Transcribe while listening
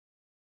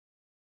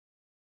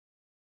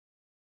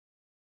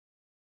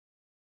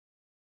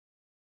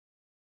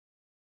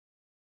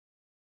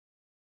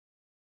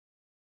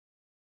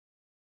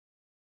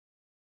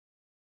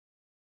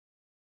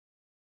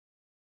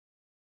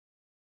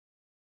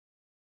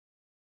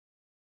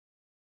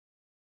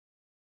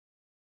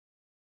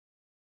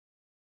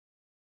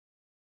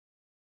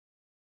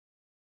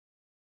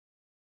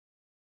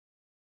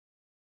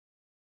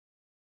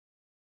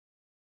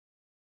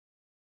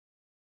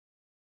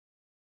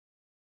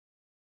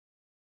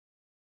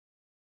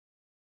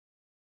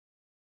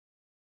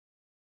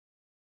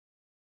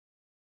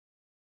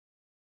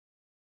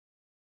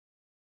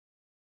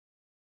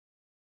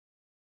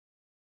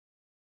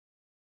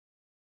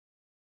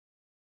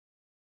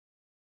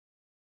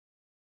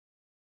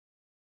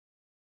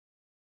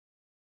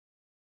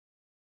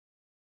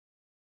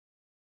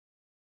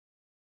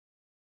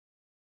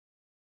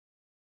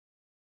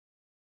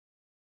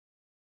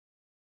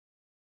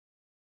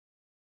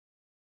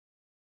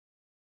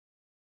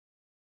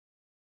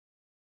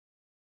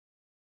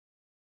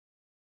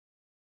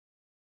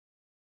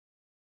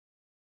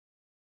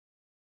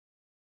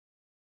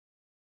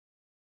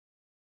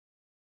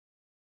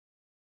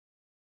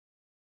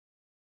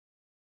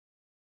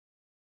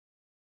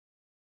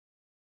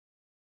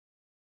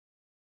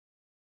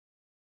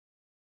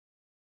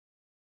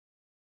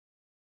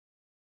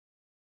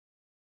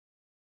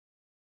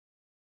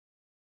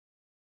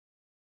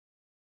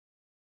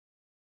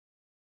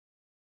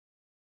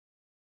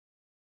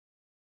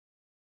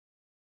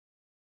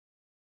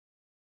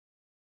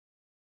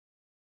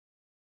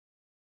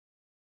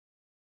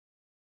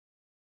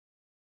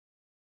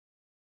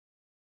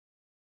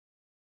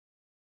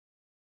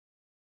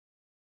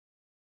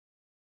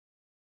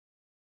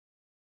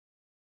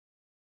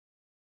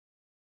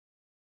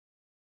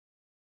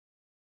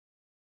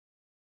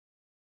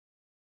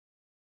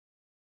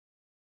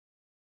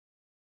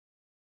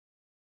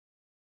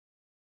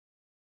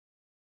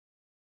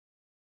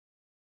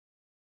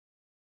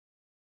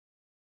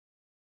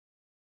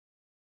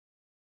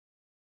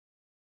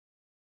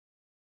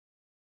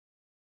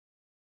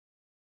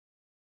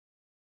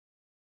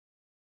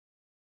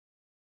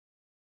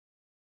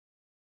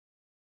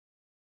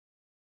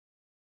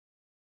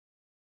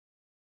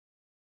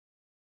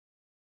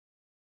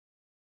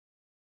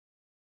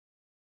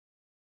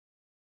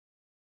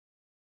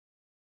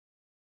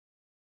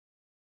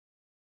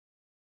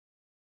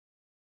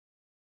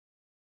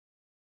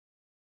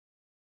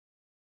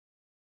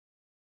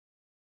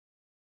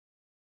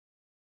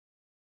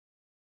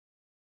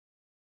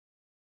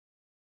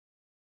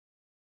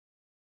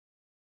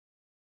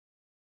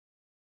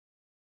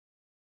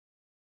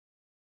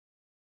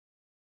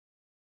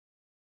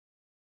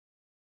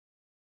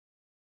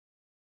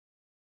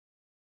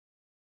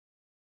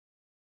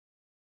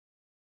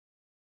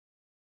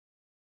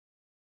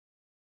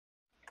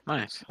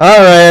Nice. Alright,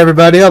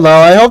 everybody, hello.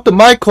 I hope the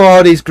mic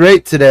quality is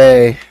great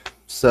today.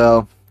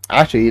 So,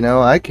 actually, you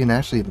know, I can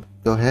actually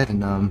go ahead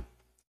and,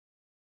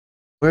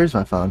 where's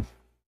my phone?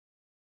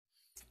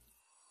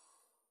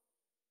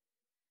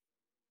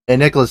 Hey,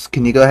 Nicholas,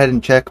 can you go ahead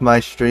and check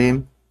my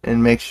stream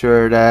and make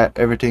sure that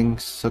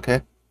everything's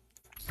okay?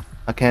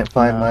 I can't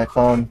find my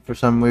phone for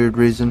some weird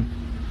reason.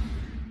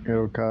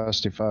 It'll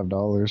cost you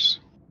 $5.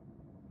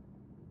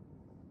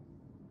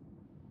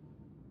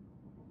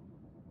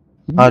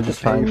 I'll just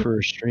pay find for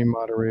a stream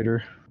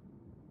moderator.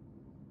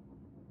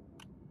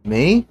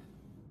 me?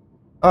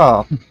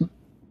 Oh.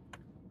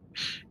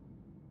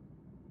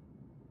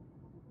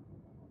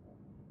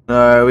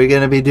 Are we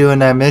gonna be doing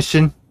that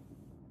mission?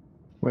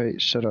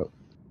 Wait, shut up.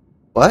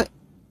 What?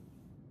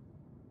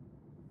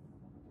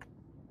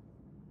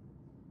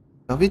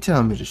 Don't be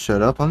telling me to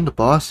shut up. I'm the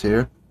boss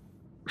here.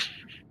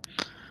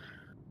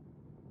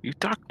 You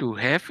talk to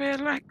Hefe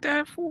like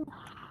that, fool?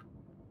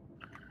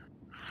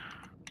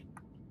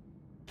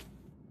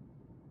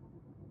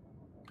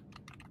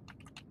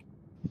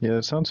 Yeah,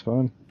 it sounds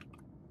fine.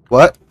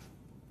 What?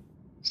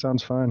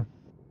 Sounds fine.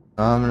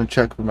 I'm gonna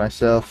check for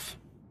myself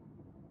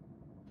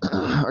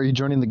Are you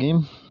joining the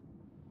game?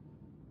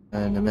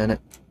 in a minute.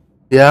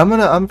 Yeah,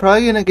 I'm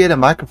probably gonna get a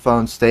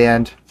microphone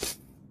stand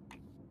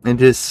and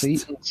just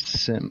Satan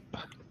Simp.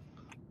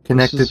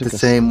 connect it the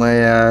same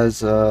way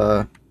as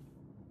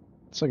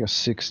It's like a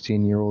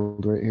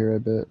 16-year-old right here, I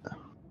bet.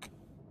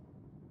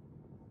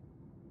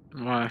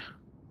 Why?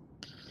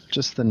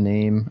 Just the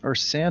name. Or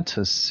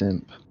Santa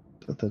Simp.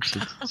 I thought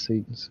that's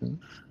Satan Simp.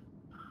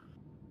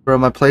 Bro,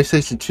 my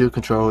PlayStation 2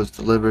 controller was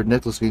delivered.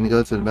 Nicholas, can you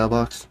go to the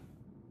mailbox?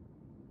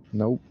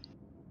 Nope.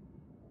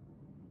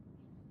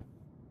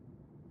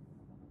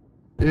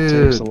 Dude,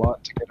 It takes a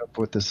lot to get up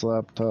with this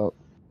laptop.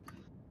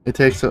 it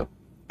takes a...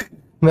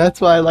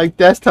 That's why I like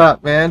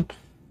desktop, man.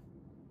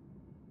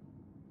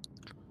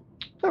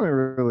 I mean, it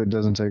really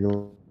doesn't take a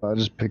lot. I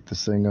just pick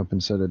this thing up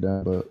and set it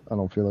down, but I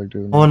don't feel like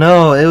doing Oh it.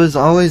 no, it was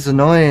always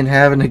annoying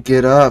having to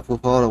get up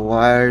with all the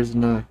wires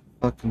in the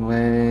fucking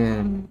way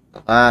and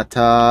the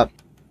laptop.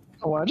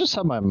 Oh, I just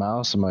have my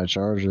mouse and my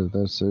charger,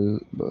 that's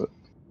it, but...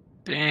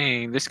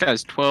 Dang, this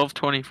guy's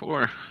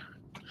 1224.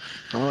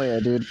 Oh yeah,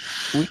 dude.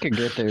 We could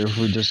get there if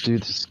we just do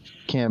this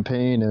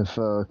campaign if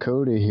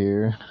Cody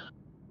here.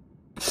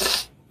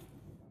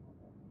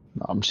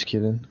 No, I'm just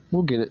kidding.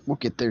 We'll get it. We'll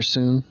get there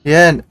soon.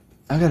 Yeah, and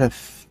I gotta...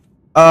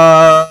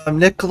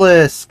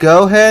 Nicholas,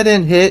 go ahead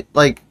and hit,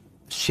 like,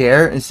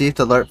 share and see if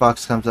the alert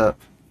box comes up.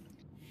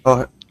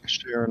 Oh,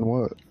 Sharing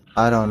what?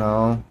 I don't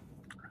know.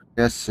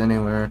 Guess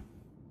anywhere.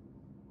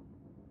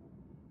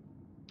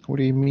 What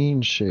do you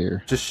mean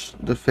share?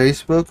 Just the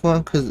Facebook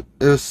one, because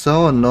it was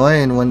so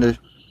annoying when the...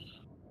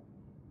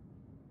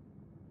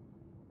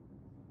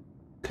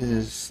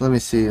 Because, let me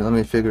see, let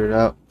me figure it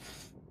out.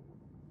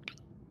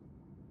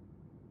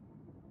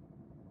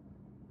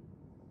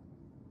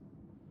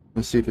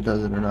 Let's see if it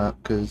does it or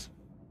not, because...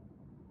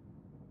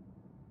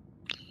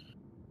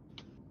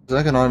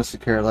 I can honestly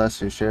care less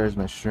who shares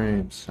my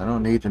streams. I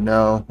don't need to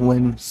know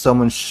when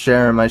someone's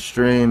sharing my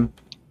stream.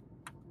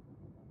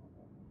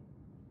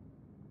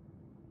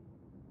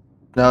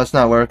 No, it's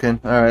not working.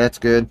 Alright, that's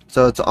good.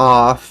 So it's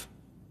off.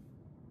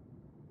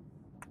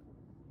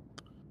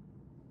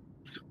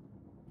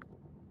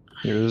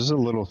 Here, there's a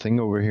little thing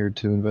over here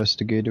to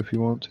investigate if you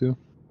want to.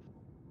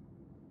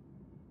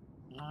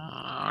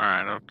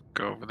 Alright, I'll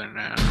go over there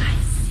now.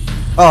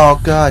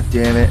 Oh god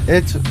damn it.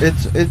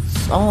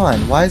 It's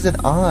on. Why is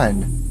it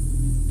on?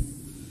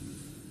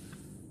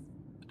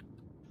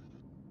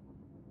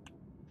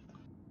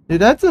 Dude,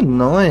 that's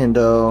annoying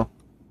though.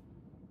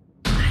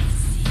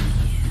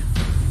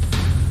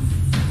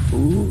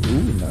 Ooh,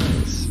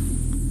 nice.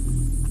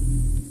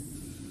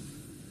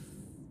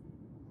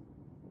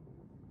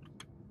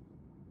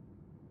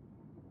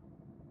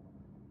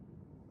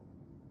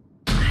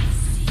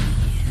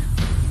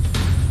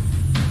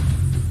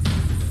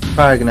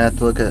 Probably gonna have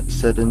to look at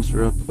settings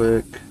real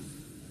quick.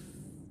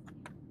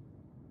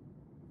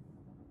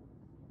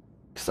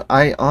 Cause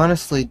I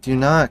honestly do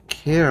not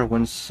care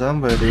when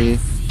somebody...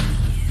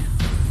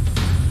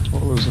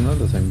 Well, there's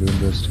another thing to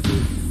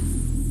investigate.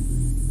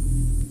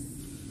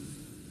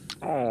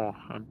 Oh,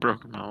 I've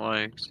broken my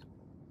legs.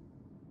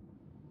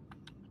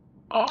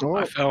 Oh, Oh.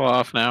 I fell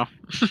off now.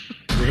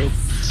 Yep,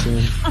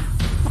 same.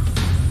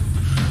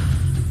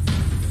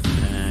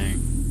 Dang.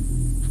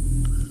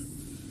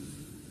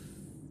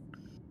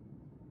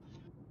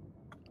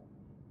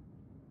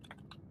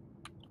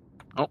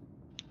 Oh.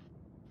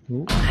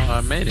 Ooh. Oh,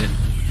 I made it.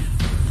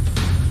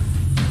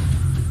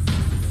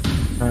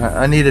 Alright,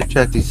 I need to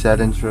check these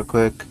settings real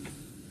quick.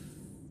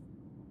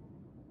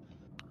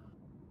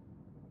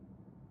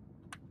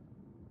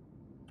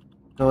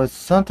 So it's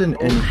something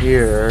in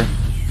here.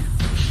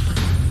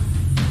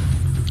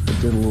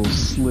 I did a little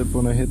slip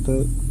when I hit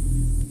that.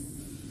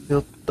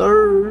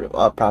 Filter.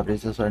 Oh,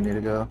 properties. That's where I need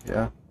to go.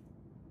 Yeah.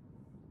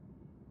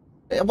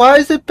 Why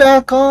is it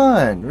back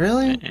on?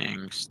 Really?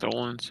 Dang,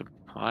 stolen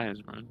supplies,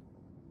 man.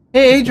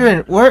 Hey,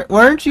 Adrian,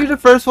 weren't you the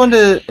first one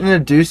to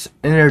introduce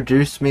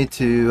me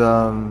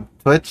to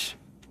Twitch?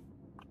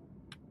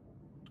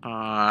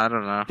 I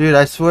don't know. Dude,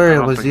 I swear I it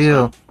don't was think you.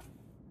 so.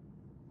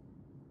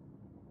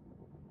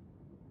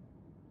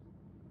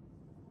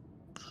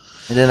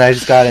 And then I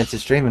just got into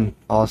streaming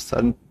all of a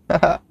sudden.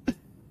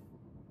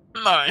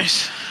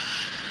 Nice.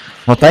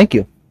 Well, thank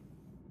you.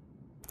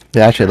 I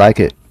actually like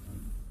it.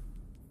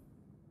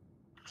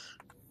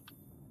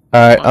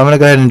 Alright, I'm gonna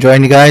go ahead and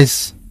join you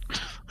guys.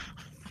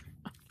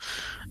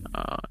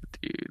 Oh,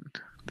 dude.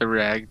 The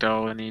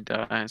ragdoll when he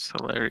dies,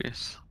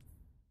 hilarious.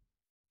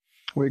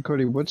 Wait,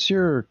 Cody, what's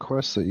your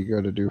quest that you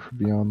gotta do for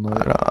Beyond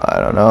Light?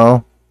 I don't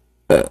know.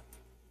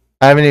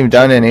 I haven't even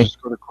done any.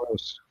 Just go to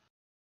quest.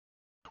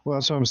 Well,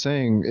 that's what I'm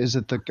saying. Is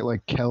it the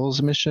like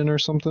Kel's mission or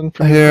something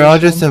for your Here, I'll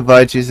first just one?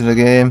 invite you to the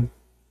game.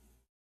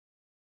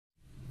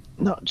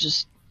 No,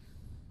 just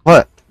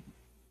What?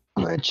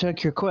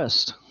 check your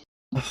quest.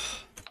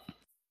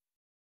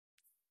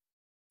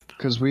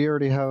 Because we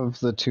already have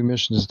the 2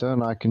 missions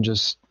done. I can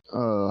just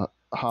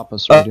hop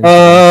us right into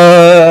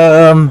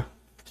them.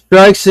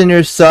 Strikes in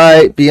your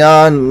sight,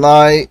 Beyond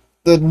Light,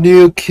 the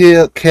new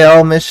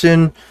Kale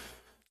mission.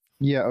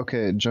 Yeah,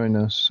 okay, join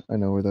us. I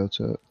know where that's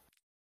at.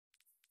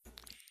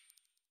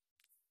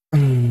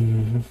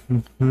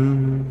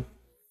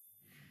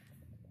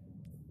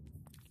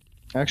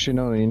 Actually,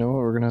 no, you know what?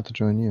 We're gonna have to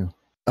join you.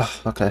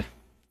 Oh, okay.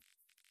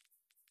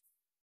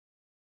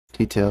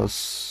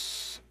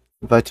 Details.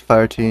 Invite to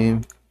fire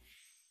team.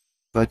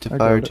 Invite to I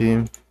fire got it.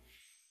 team.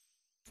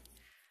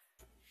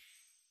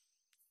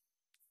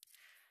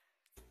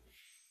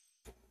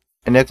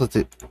 And Nicholas,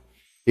 do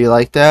you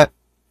like that?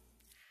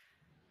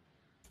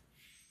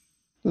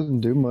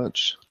 Doesn't do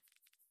much.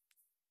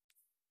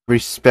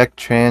 Respect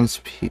trans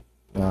people.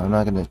 No, I'm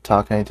not gonna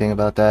talk anything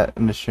about that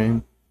in the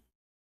stream.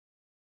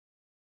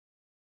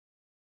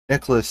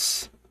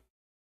 Nicholas,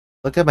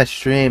 look at my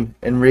stream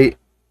and read.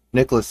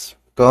 Nicholas,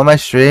 go on my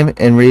stream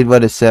and read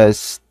what it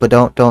says, but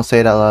don't say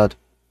it out loud.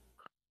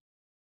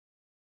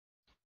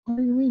 What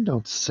do you mean?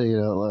 Don't say it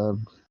out loud.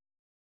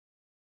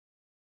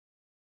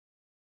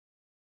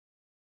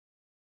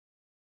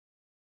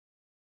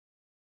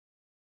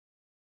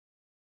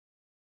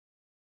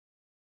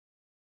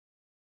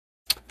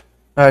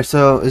 All right,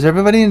 so is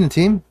everybody in the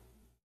team?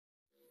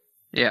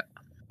 Yeah.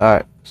 All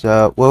right,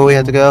 so where we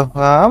have to go?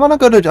 I'm gonna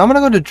go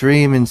to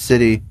Dream in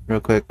City real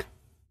quick.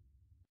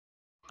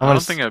 I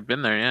don't think I've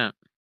been there yet.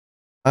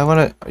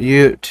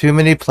 Too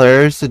many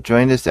players to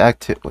join this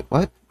activity.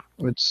 What?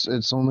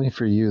 It's only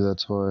for you.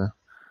 That's why.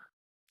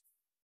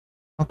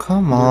 Oh,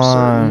 come There's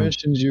certain on.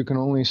 missions you can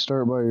only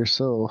start by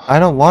yourself. I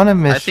don't want a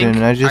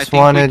mission. I just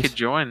think wanted. we could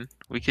join.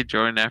 We could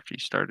join after you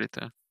started,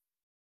 though.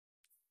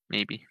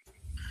 Maybe.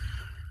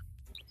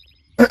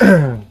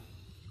 I'm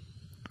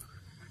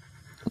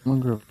gonna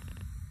grab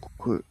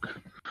quick.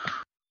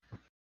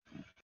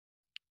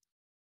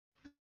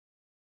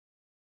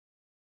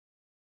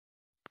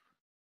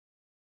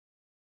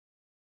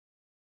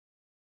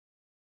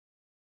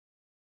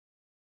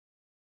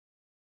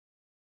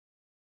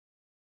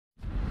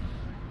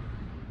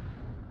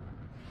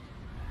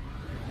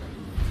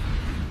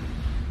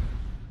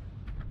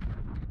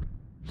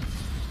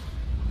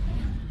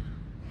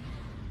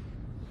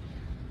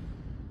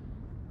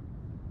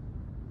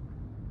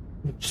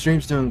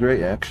 Stream's doing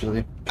great,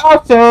 actually.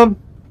 Awesome!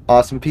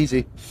 Awesome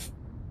peasy.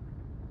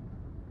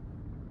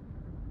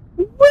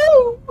 Woo!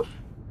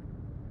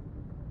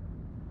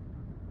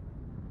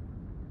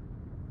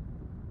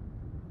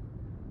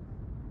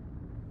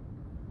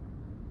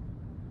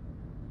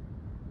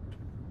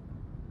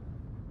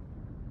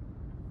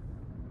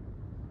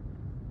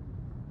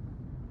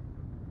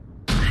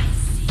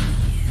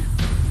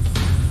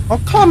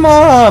 Oh, come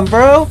on,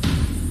 bro!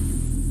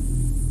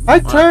 I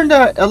turned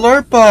that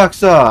alert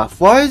box off.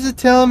 Why is it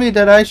telling me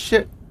that I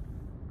should...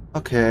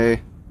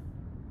 Okay.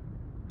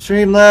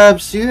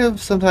 Streamlabs, you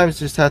sometimes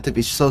just have to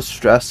be so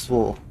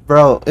stressful.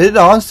 Bro, it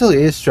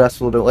honestly is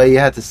stressful the way you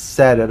have to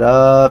set it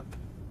up.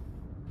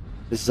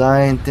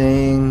 Design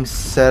things,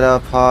 set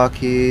up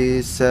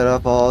hotkeys, set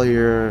up all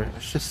your...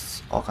 It's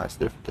just all kinds of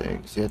different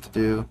things you have to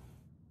do.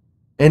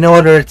 In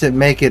order to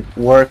make it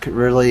work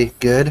really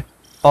good.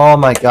 Oh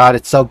my god,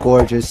 it's so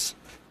gorgeous.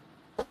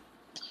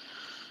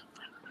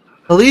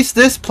 At least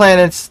this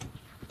planet's...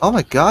 Oh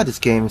my god, this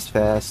game is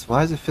fast.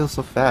 Why does it feel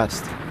so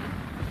fast?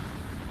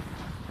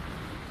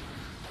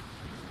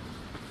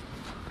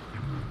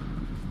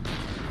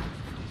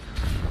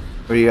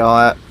 Where you all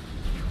at?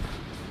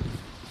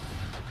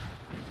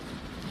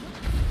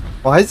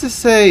 Why does it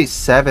say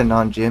 7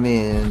 on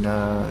Jimmy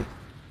and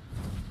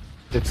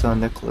 6 on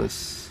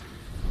Nicholas?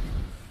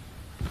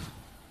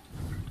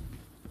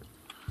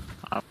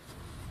 A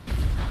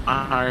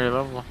higher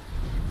level.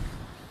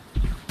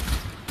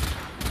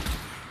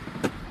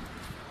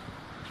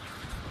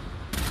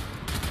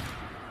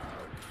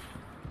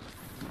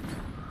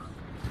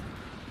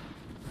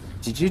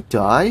 Did you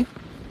die?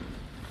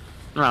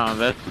 No,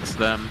 that's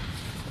them.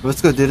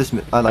 Let's go do this.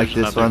 I like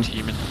There's this another one.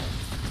 team in-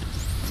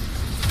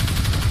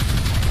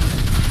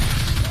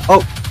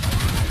 Oh!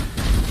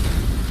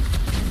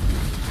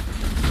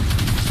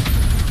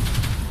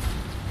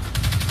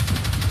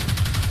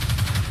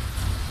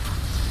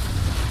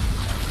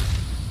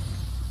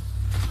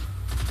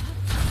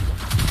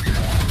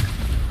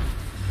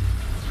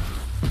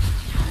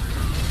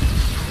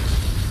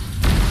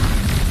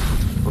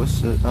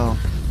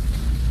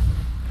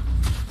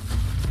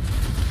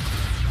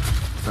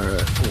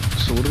 Alright,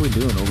 so what are we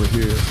doing over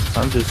here?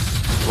 I'm just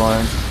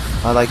exploring.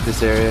 I like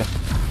this area.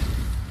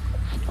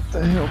 What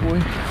the hell, boy?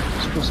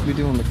 I'm supposed to be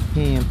doing the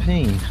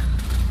campaign.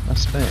 I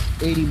spent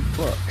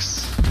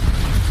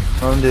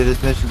 $80. Do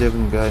this mission, dude. We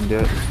can go ahead and do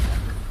it.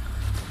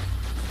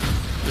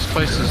 This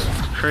place is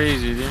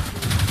crazy, dude.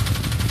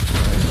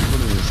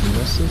 What is this,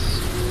 Nessus?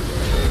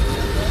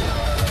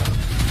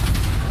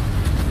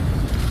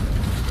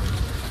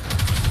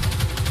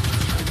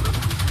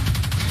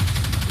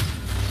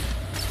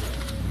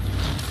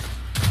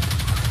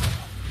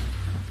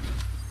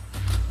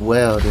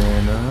 Well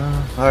then,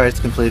 alright, it's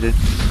completed.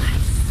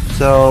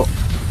 So...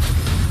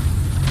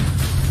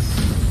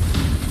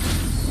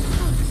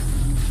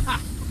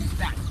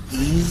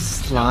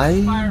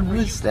 Azlain? What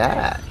is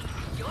that?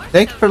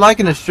 Thank you for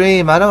liking the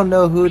stream. I don't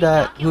know who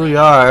you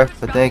are,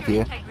 but thank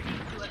you.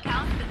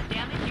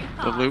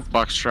 The loot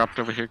box dropped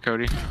over here,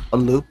 Cody. A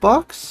loot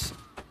box?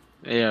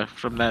 Yeah,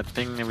 from that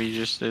thing that we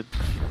just did.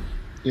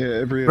 Yeah,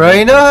 every... Bro,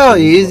 you know how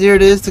easier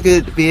it is to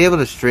be able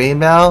to stream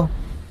now?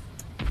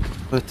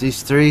 With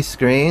these 3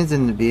 screens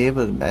and to be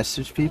able to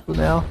message people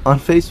now on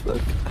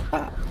Facebook.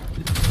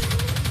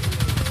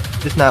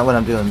 Just not when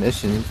I'm doing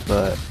missions,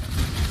 but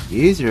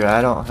easier.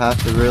 I don't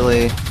have to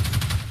really...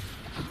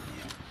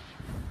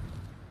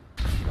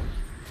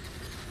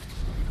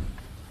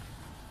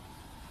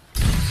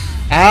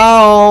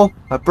 Ow!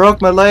 I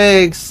broke my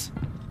legs!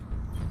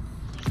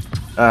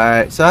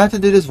 Alright, so I have to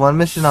do this one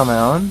mission on my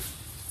own?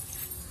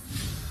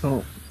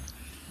 Oh.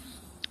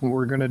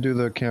 We're gonna do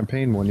the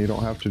campaign one. You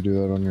don't have to do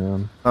that on your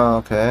own. Oh,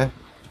 okay.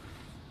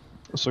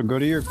 So go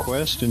to your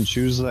quest and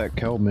choose that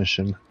Kel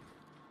mission.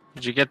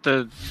 Did you get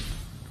the...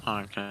 Oh,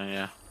 okay,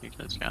 yeah. You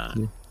guys got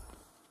it.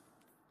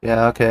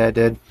 Yeah, okay, I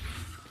did.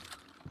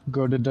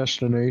 Go to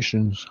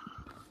destinations.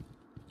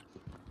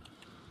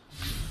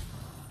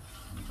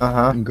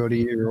 Uh-huh. And go to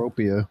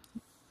Europia.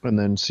 And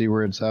then see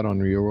where it's at on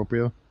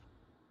Europia.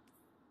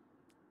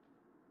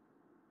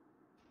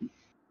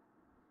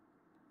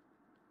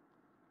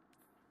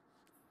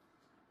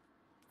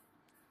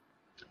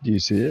 Do you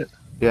see it?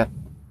 Yeah.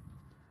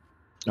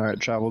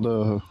 Alright, travel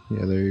to...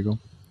 Yeah, there you go.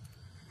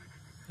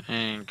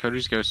 And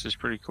Cody's ghost is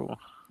pretty cool.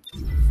 I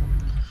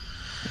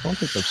don't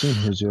think I've seen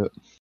his yet.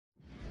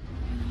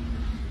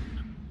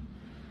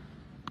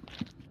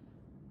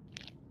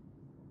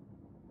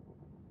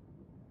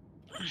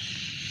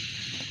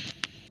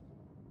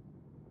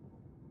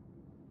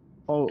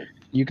 Oh,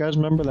 you guys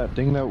remember that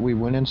thing that we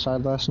went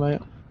inside last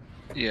night?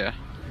 Yeah.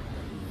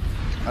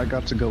 I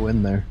got to go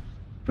in there.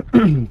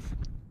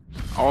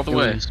 All the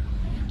way.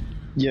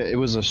 Yeah, it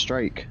was a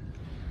strike.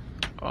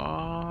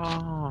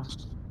 Oh.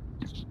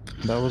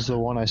 That was the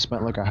one I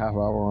spent like a half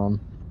hour on.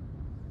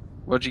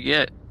 What'd you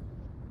get?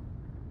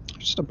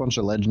 Just a bunch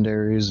of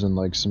legendaries and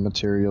like some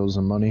materials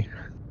and money.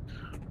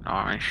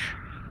 Nice.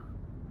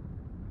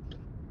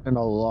 And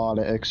a lot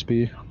of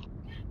XP.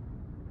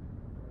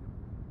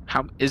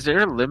 How is there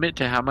a limit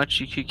to how much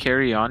you could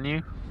carry on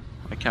you?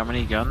 Like how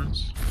many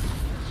guns?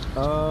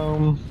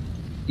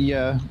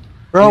 Yeah.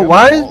 Bro,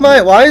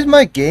 Yeah, why is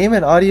my game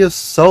and audio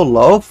so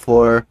low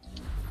for?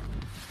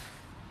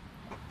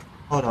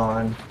 Hold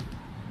on.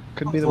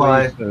 Could be the Why?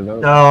 way you set it up.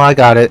 No, I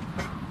got it.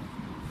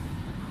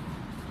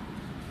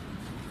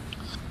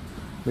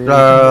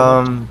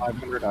 Yeah,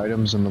 500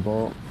 items in the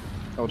vault.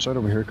 Oh, it's right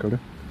over here, Coda.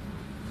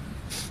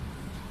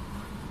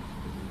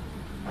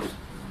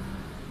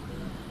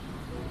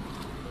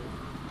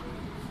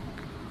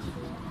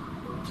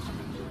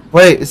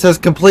 Wait, it says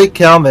complete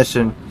Cal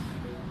mission.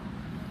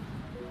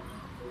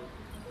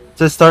 It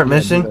says start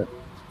mission.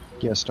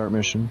 Yeah, start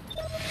mission.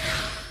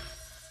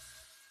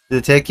 Did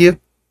it take you?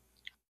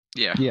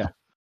 Yeah. Yeah.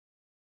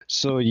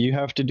 So you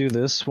have to do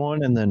this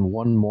one and then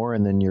one more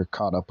and then you're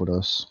caught up with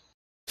us.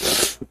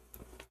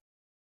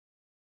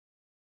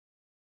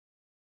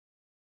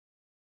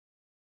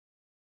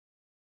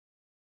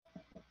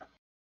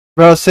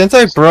 Bro, since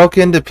I broke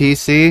into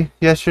PC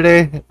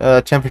yesterday,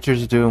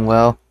 temperatures are doing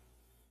well.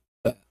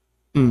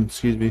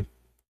 Excuse me.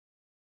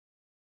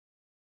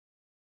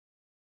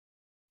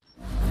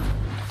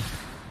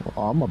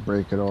 Well, I'm gonna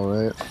break it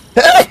alright.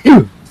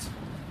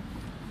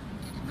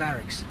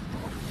 Barracks.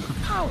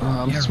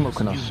 I'm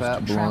smoking a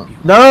fat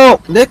blunt.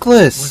 No,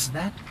 Nicholas! Was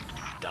that?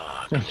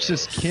 I'm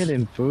just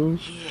kidding, fool.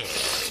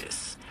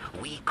 Yes,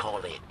 we call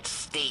it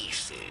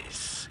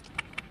stasis.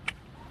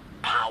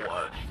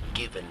 Power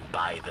given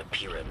by the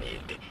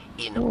pyramid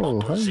in Whoa, how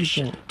you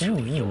opposition doing?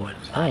 to Oh, yeah, your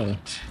it's fine.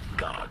 light,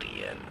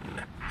 Guardian.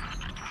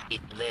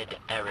 It led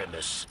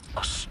Aramis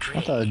astray.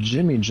 I thought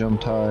Jimmy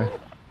jumped high.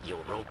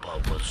 Europa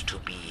was to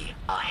be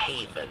a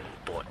haven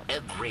for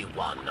every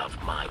one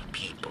of my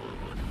people,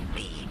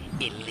 the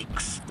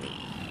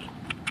Elixni.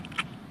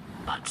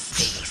 But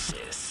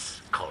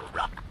stasis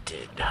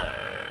corrupted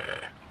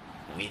her.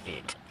 With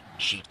it,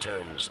 she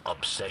turns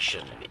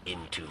obsession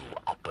into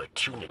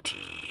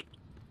opportunity,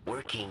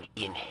 working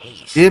in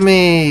haste.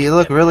 Jimmy, you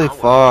look really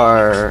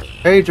far.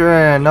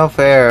 Adrian, no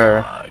fair.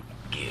 Our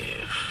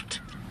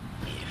gift.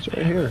 It's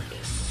right here.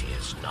 This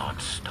is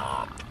not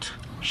stopped.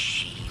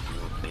 She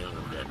will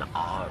build an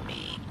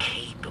army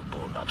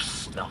capable of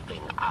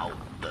snuffing out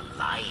the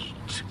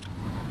light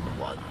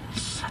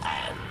once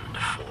and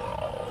for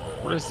all.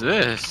 What is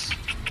this?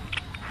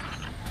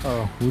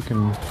 Oh, we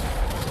can.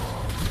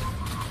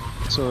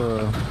 It's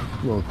a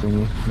little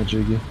thingy,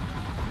 majiggy.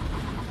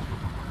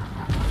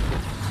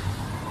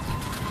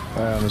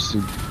 I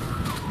honestly,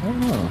 I don't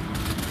know.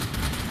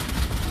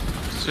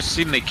 It's just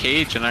seen the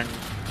cage and I'm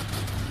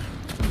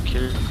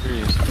curious.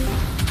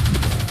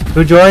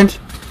 Who joined?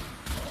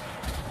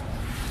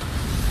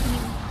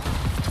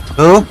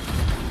 Who?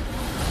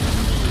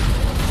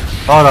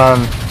 Hold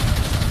on.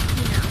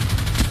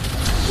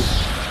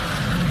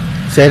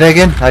 Say that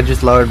again? I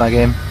just lowered my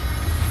game.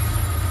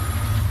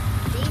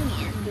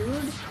 Damien,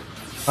 dude.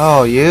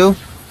 Oh, you?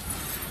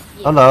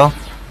 Hello.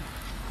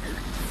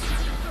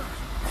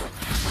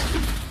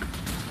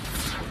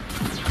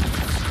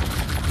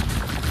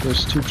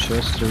 There's 2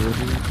 chests over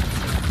here.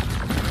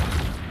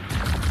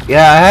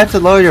 Yeah, I had to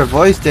lower your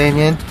voice,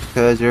 Damien,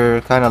 because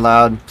you're kind of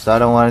loud, so I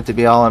don't want it to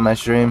be all on my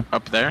stream.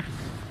 Up there?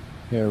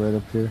 Yeah, right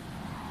up here.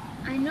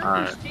 I know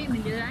Alright. you're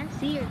streaming, dude. I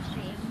see your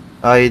stream.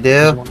 Oh, you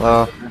do?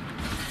 Well,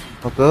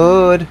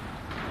 good.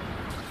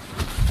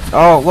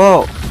 Oh,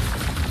 whoa.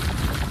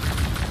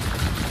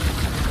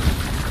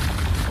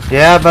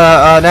 Yeah,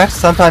 but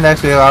sometime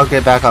next week I'll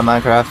get back on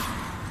Minecraft.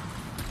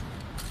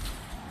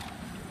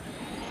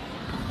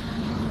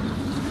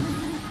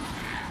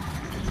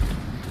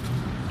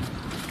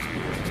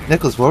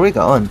 Nicholas, where are we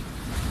going?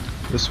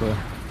 This way.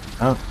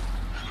 Oh.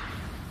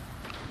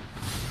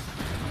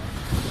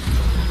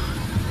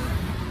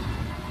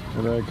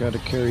 What I gotta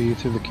carry you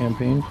through the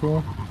campaign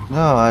for?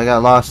 No, I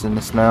got lost in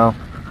the snow.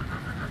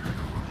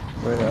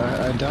 Wait,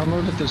 I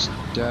downloaded this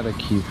data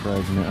key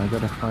fragment. I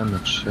gotta find the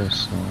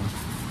chest now.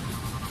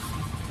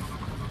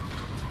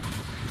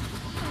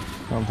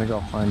 I don't think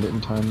I'll find it in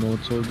time though,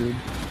 it's so good.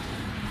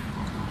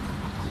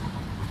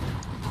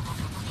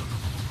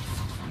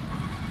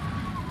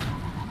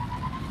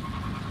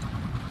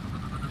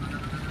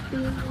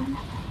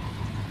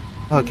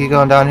 Oh, keep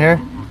going down here?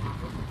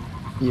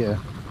 Yeah.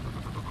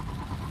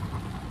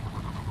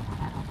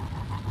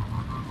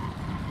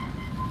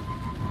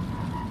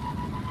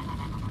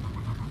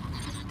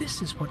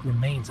 This is what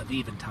remains of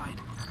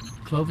Eventide.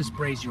 Clovis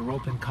Bray's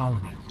European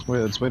colony. Wait,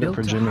 let's wait up Built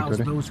for to Jimmy, house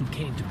Cody. those who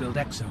came to build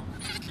Exo.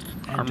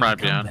 And I'm to right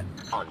become behind.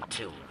 them.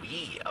 Until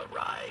we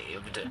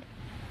arrived,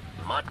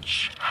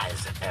 much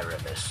has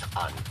Aramis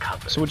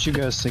uncovered. So what you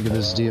guys think of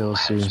this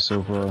DLC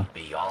so far?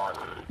 Beyond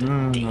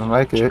I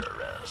like it.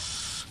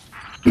 dangerous.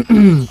 I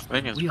think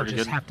it's We'll pretty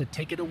just good. have to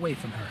take it away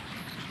from her.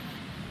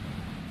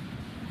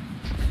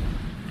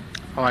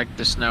 I like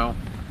the snow.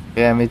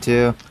 Yeah, me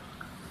too.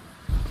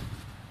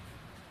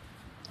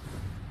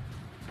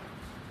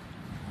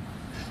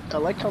 I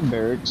like how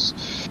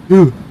Barracks,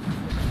 Ooh.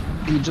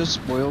 you just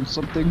spoiled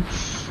something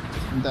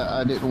that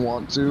I didn't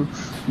want to,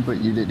 but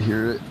you did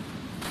hear it.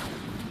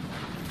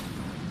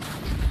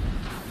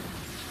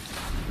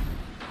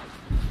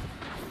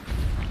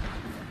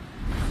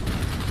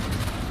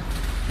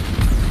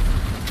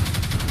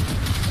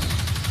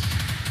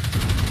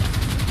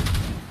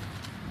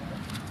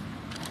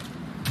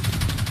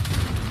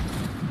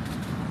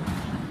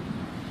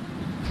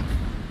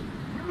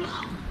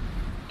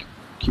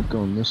 Keep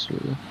going this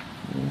way.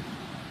 Yeah.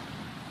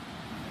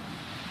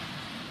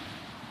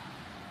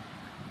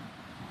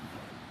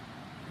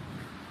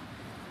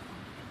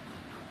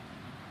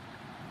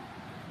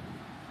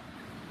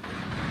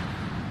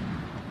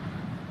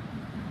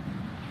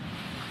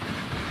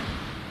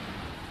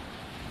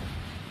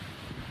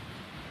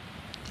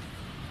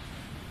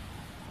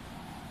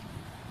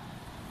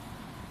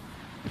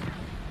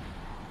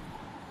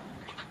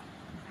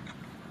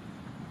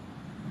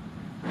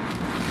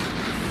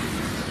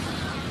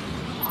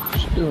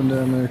 What you doing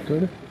down there,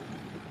 Cody?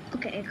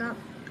 Okay,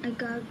 I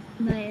got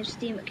my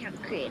Steam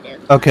account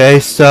created. Okay,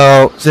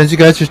 so since you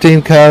got your Steam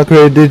account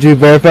created, did you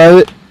verify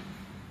it?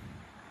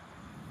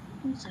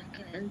 1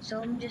 second.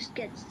 So I'm just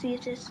get see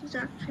if this is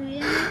actually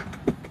in.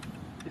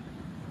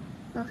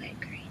 Okay,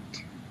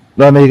 great.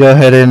 Let me go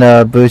ahead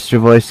and boost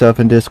your voice up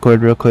in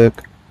Discord real quick.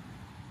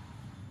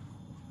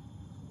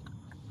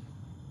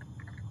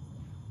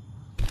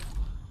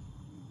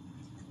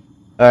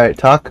 Alright,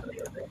 talk.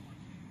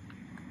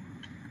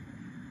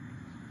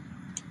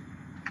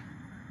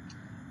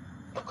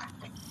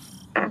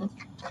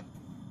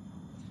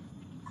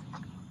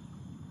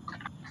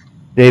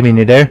 Damien,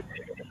 you there?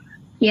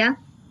 Yeah.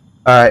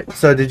 Alright,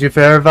 so did you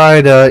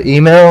verify the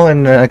email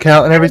and the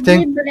account and I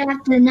everything? did,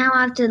 but now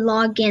I have to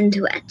log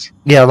into it.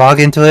 Yeah, log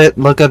into it,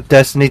 look up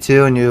Destiny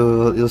 2, and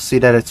you'll see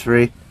that it's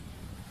free.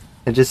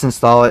 And just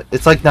install it.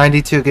 It's like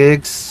 92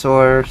 gigs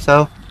or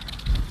so.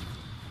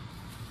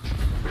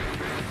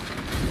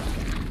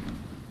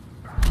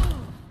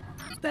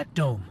 That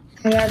dome.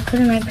 I gotta put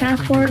in my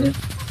password.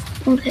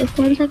 Okay,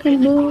 1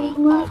 second.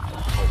 Boom.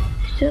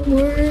 Does it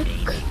work?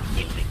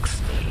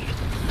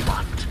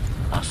 But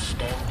a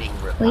standing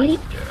Wait.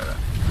 reminder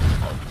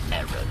of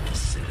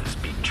Aramis's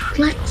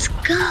betrayal. Let's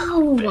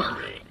go.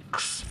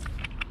 Barracks.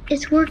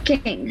 It's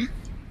working.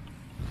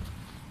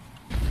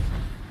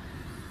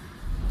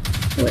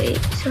 Wait,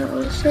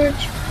 so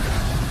search.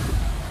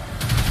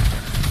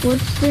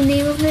 What's the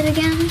name of it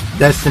again?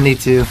 Destiny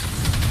 2.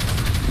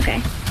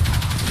 Okay.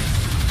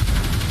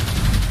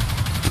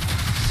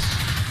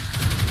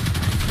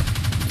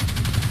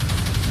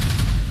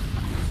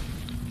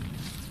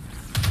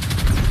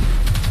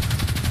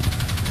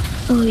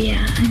 Oh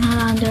yeah, I'm not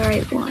on the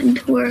right one.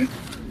 We're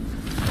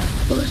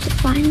supposed to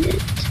find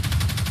it.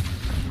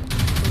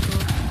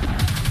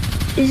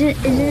 Isn't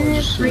it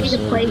a free to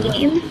play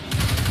game?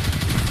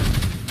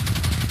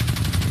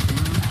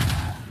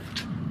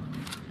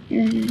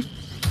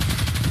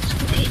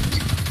 Wait.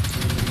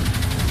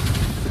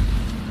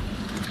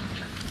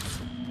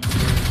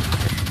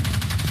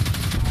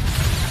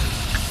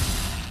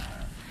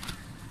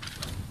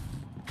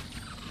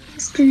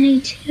 Destiny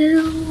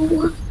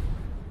 2.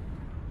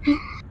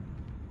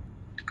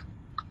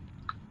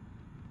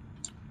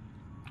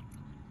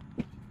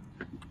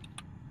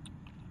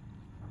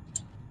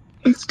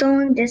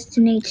 Installing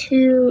Destiny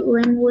 2,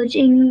 language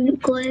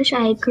English,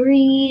 I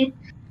agree.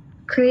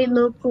 Create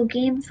local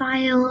game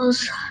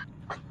files.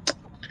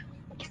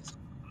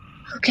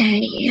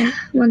 Okay,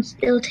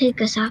 it'll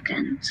take a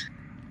second.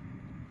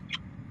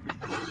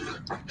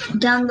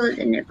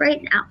 Downloading it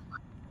right now.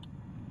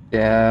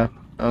 Yeah,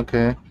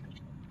 okay.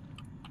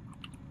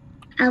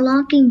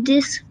 Unlocking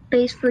disk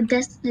space for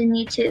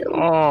Destiny 2.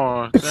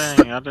 Oh,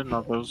 dang, I didn't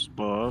know those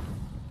blew up.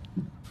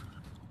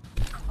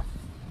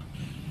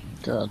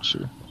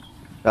 Gotcha.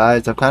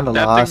 Guys, I'm kind of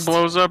That lost. thing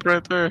blows up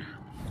right there.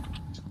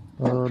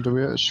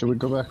 Should we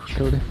go back,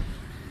 Cody?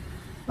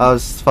 I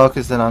was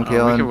focusing on We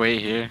killing. can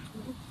wait here.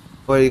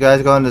 Where, you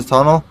guys go in this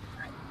tunnel?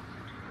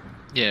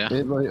 Yeah.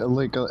 It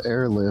like an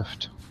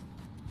airlift.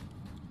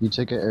 You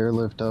take an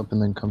airlift up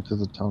and then come through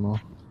the tunnel.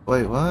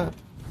 Wait, what?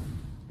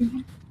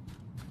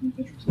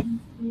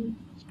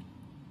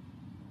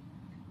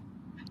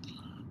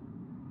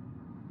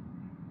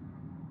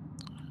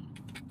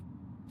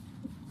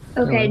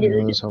 Okay, I didn't dude.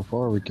 realize how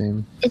far we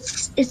came.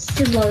 It's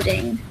still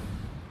loading.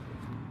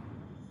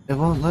 It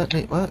won't let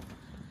me. What?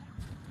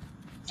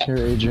 Here,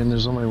 Adrian,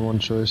 there's only one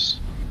choice.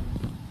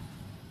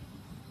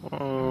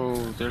 Whoa,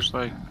 there's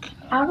like...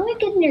 How do I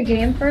get in your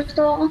game first of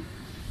all?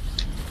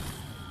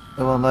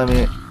 It won't let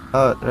me.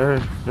 Oh,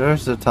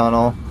 there's the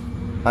tunnel.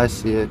 I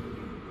see it.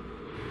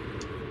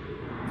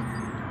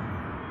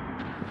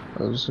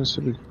 I was gonna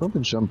say we could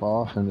probably jump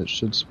off and it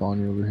should spawn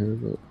you over here,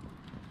 but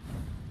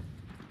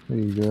there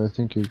you go. I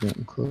think you're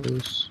getting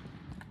close.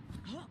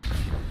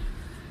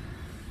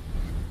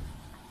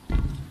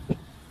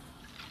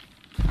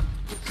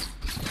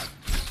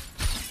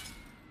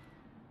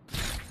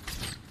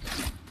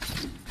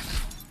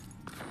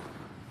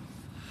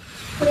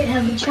 Wait, I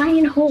have a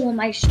giant hole in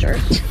my shirt.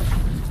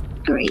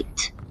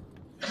 Great.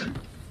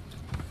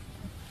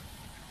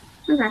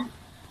 Okay.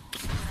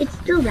 It's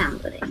still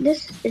downloading.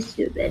 This is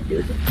stupid,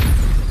 dude.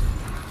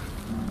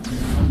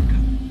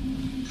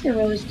 It's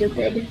really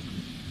stupid.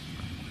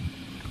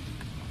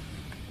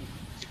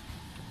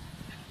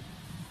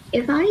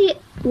 If I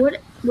would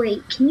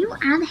wait, can you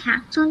add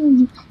hacks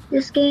on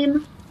this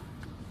game?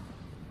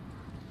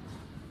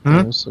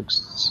 Hmm? This looks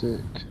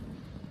sick.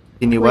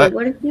 Can you Wait,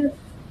 what?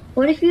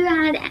 what if you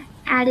had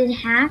added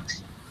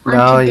hacks onto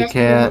No, you Destiny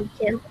can't.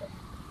 2?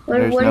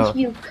 There's What no- if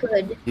you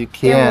could? You Then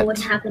can't. what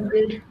would happen,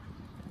 dude?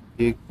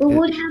 You, What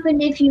would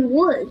happen if you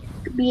would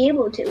be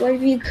able to? What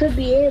if you could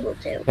be able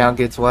to? account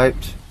gets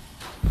wiped.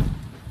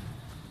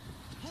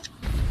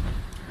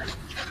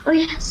 Oh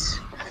yes.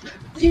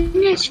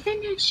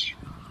 Finish.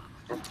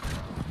 I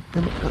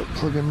gotta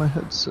plug in my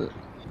headset.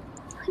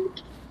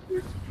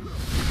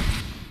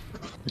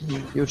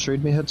 Yo,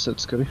 trade me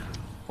headsets, Cody.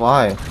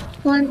 Why?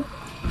 One,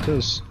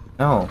 Cause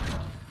No.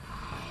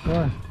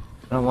 why?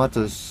 I don't want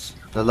this.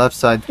 The left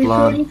side's in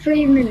blown.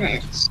 43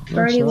 minutes.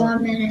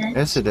 31 minutes.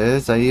 Yes, it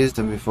is. I used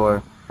them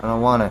before. I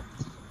don't want it.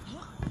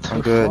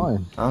 I'm They're good.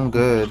 fine. I'm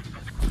good.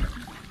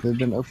 They've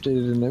been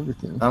updated and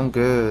everything. I'm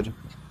good.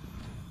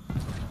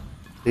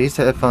 These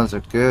headphones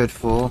are good,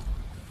 fool.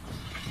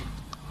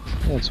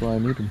 That's why I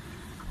need them.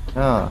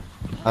 Yeah.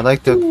 I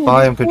like the Ooh,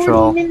 volume 40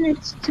 control.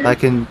 minutes to I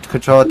can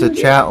control it to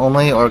chat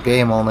only or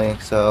game only,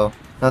 so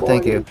no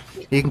thank you.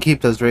 You can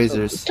keep those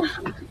razors.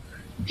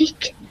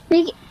 Make it.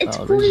 It's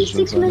Oh, 46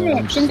 razors, I know, I'm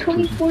minutes and just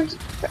 24.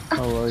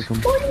 I like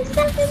them.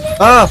 47 minutes.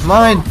 Ah,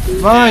 mine!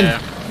 Mine!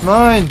 Yeah.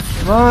 Mine!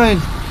 Mine!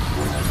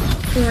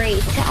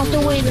 Great. I'll have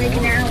to wait like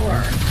an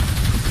hour.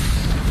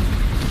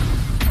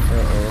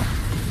 Uh-oh.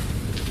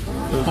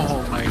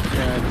 Oh my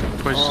god,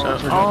 pushed Oh, I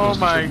up. forgot Oh those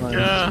my two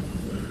god.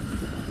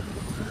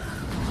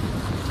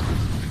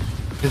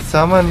 Did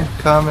someone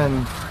come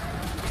and...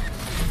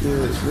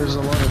 Yeah, there's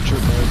a lot of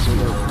trip outs in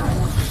there.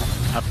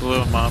 I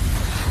blew him up.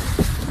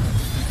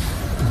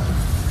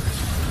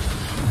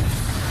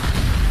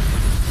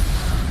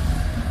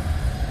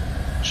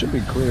 Should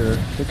be clear. I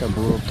think I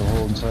blew up the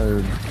whole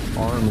entire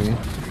army.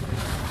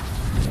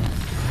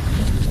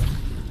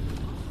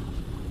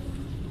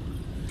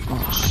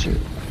 Oh shit.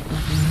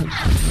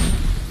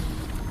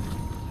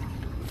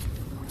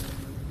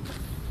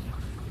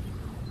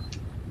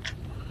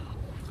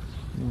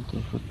 What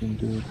the fucking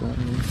do with that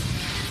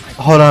one?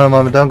 Hold on a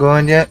moment, don't go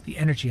in yet. The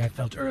energy I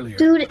felt earlier.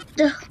 Dude,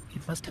 It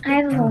must have I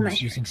have been a whole Aramis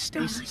mission. using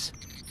stasis.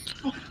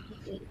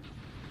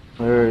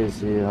 Where is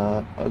he?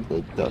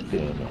 Ugly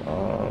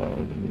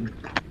ducking.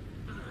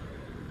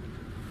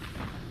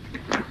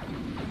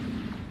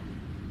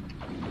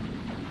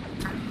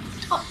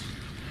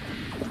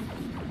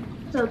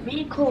 So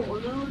be cool,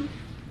 dude.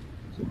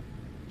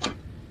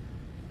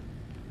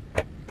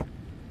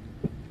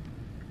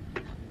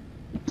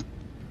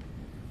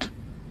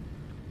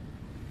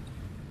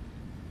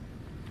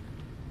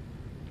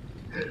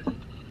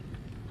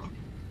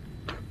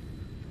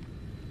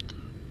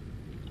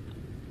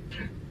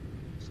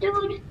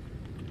 Dude.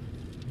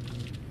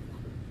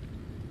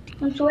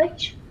 On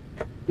Switch?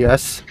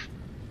 Yes.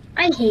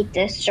 I hate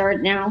this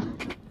start now.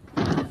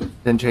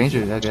 Then change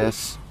it, I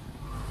guess.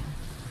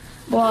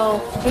 Well,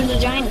 there's a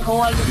giant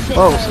hole I can fit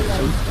Oh. my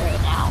legs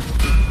right now.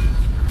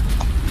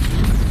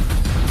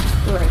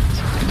 Great.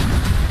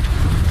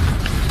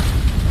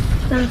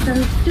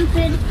 Something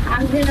stupid,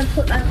 I'm gonna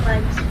put my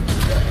legs.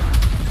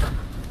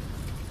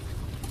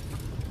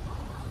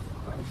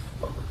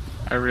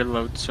 I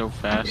reload so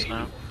fast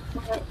now.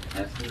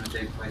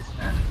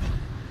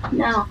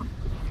 No.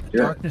 The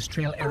darkness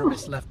trail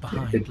Aramis left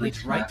behind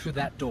leads right through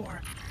that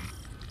door.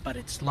 But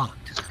it's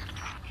locked.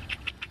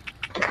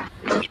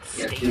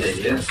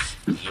 Stasis.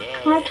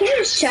 Why can't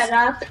you shut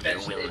up? You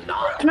will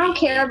not I don't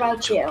care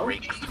about you.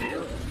 break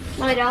through.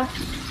 No, I don't.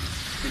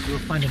 We'll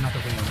find another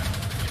way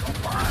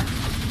around.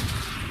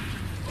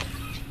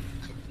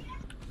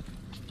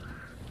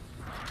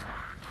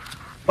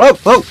 Oh,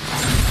 oh!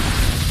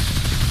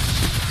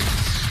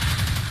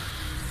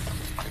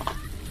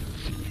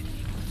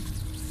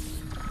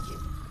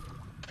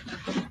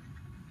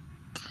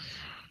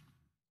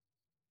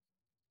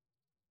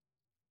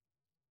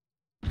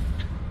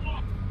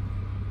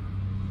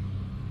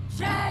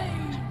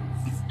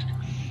 Chains!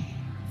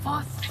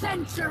 For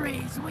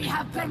centuries we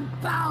have been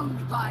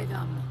bound by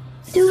them.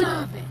 Dude,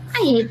 Service I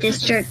hate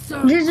this shirt.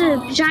 There's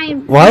a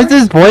giant. Why does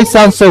this voice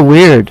sound so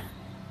weird?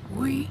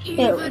 We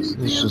even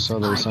It's just how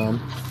they sound.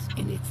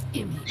 in its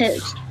image.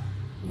 Whose?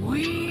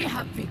 We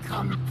have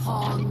become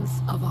pawns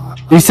of our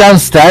You sound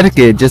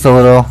staticky, just a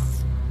little.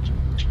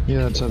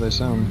 Yeah, that's how they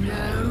sound.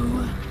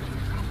 no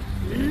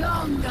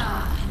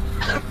longer.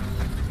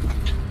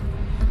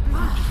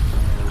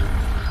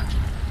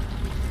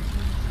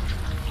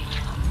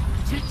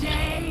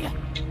 Today,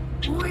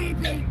 we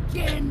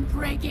begin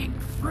breaking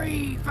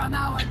free from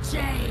our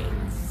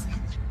chains.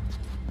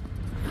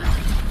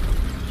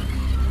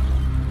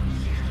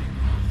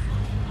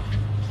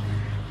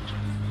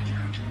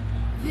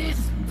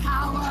 This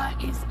power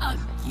is a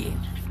gift.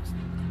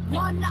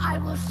 One I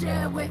will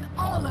share with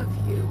all of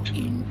you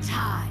in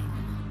time.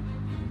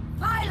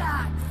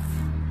 Violence!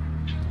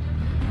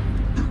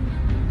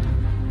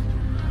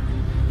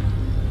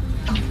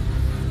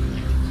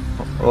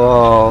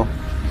 Whoa.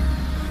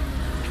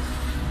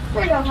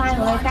 Finally,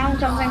 I found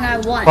something I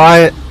want.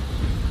 Quiet.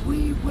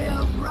 We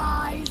will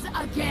rise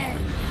again.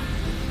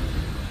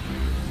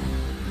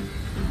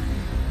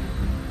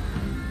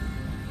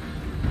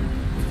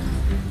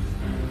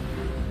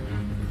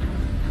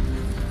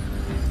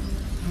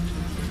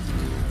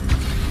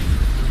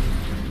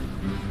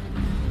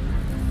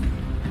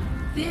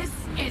 This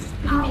is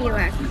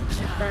our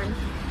future.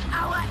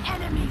 Our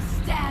enemies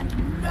stand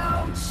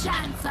no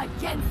chance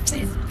against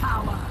this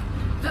power.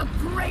 The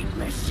great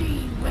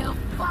machine will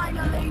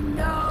finally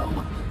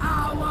know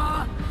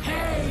our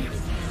pain.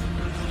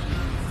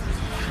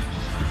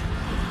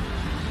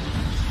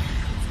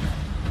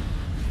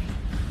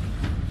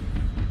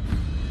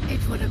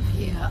 It would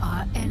appear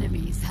our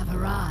enemies have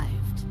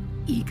arrived,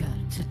 eager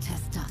to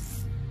test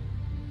us.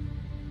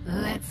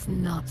 Let's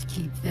not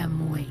keep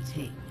them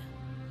waiting.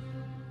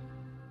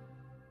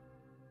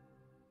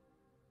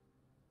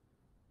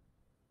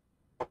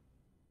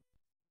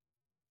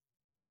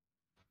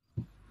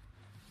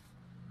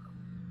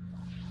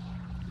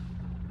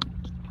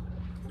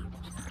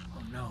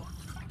 Oh no.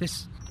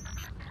 This...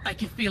 I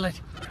can feel it.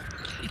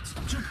 It's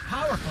too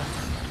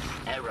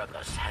powerful.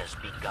 Aramis has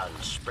begun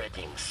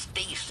spreading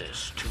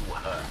stasis to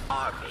her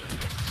army.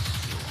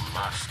 You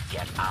must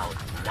get out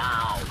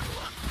now.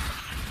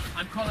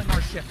 I'm calling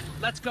our ship.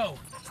 Let's go.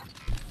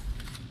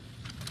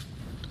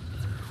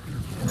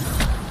 Don't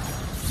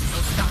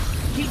stop.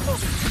 Keep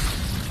moving.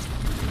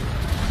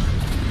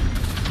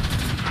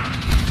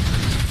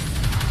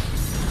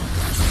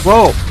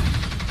 Whoa.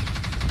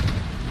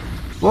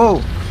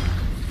 Whoa.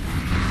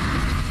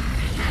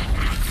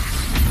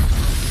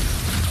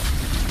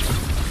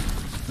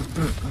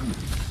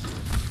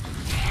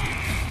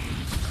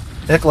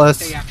 Nicholas.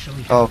 They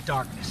actually have Oh.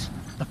 darkness.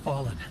 The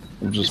fallen.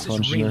 I'm just This is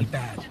punching really her.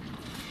 bad.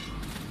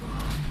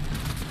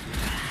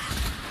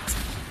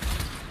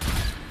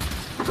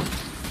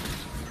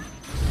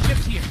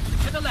 Shift here.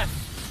 To the left.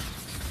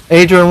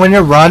 Adrian, when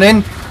you're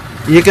running,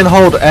 you can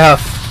hold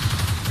F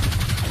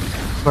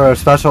for a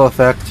special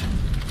effect.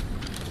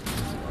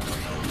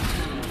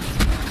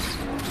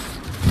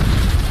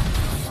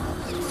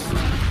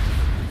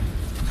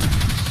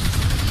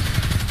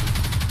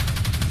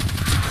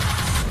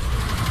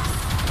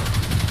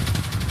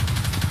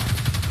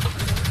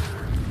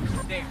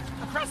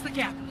 the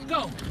gap.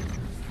 Go.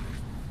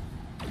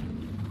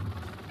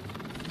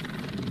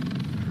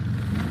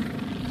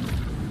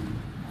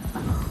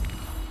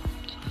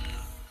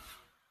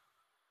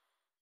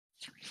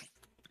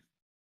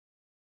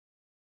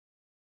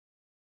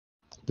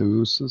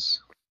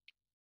 Deuces.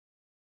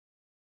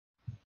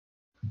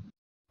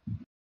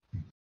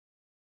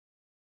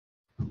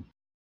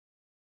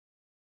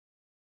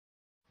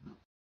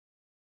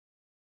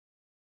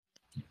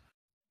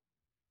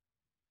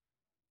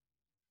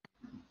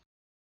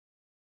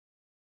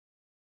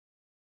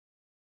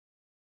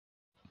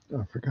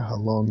 I forgot how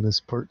long this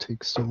part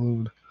takes to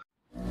load.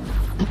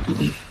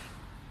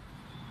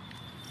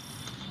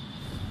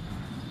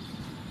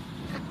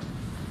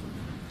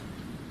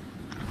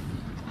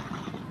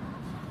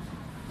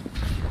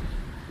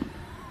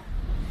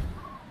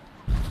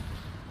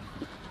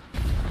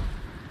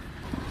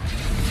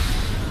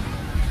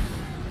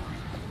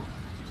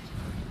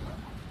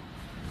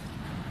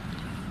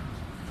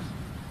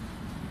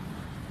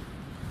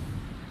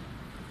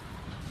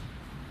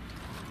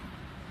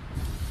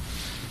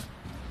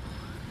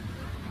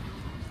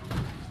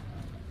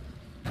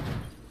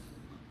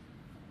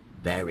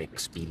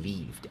 Varix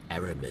believed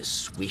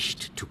Aramis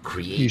wished to You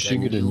create a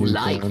should get a new new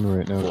life gun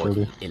right now, for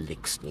Cody. the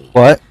Elixir.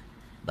 What?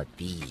 But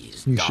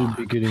these You should dark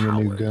be getting a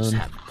new powers gun.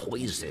 have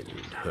poisoned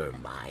her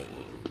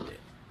mind.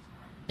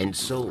 And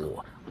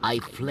so I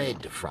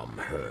fled from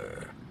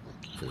her.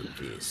 For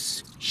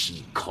this,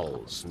 she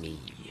calls me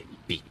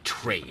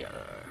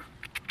betrayer.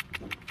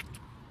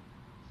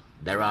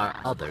 There are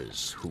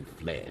others who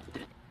fled.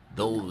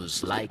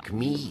 Those like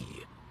me,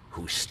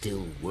 who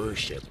still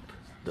worship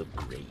the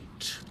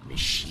great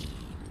machine.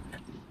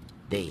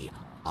 They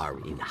are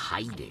in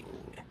hiding.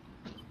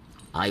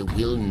 I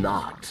will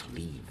not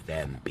leave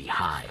them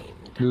behind.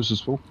 This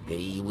is full.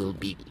 They will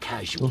be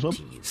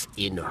casualties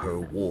in her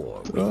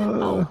war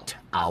without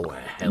our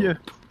help. Yeah,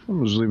 I'm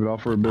gonna just leave it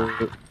off for a bit.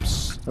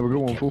 Perhaps Have a good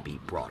one, can fool. be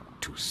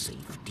brought to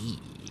safety.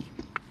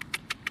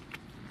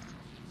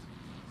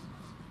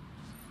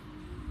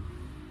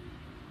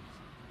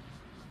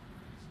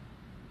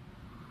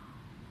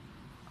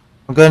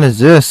 What gun is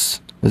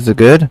this? Is it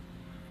good?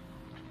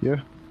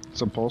 Yeah,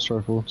 it's a pulse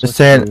rifle. It's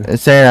saying I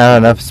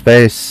have enough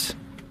space.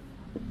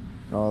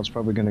 Oh, it's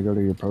probably gonna go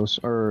to your post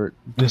or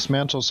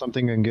dismantle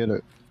something and get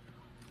it.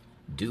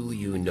 Do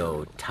you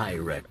know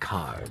Tyra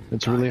Karn?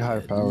 It's really high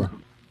Guardian? power.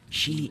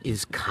 She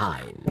is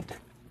kind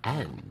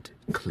and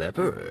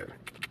clever.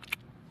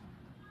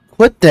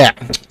 Quit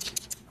that!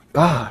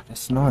 God,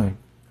 that's annoying.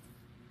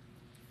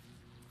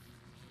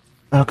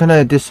 How can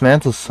I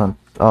dismantle some?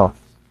 Oh.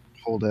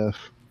 Hold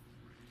F.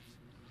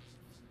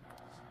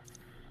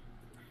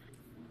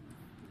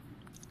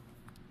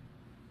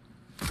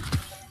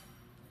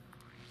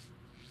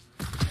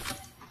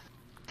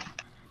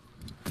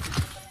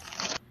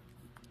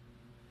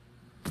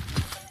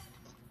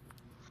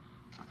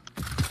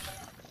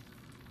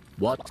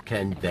 What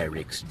can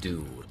Varix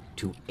do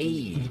to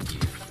aid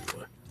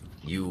you?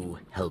 You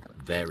help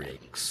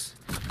Varix.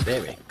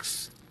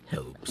 Varix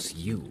helps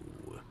you.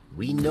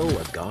 We know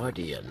a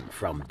guardian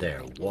from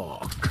their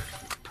walk.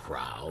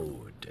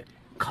 Proud,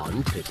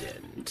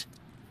 confident,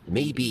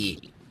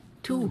 maybe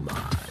too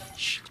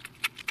much.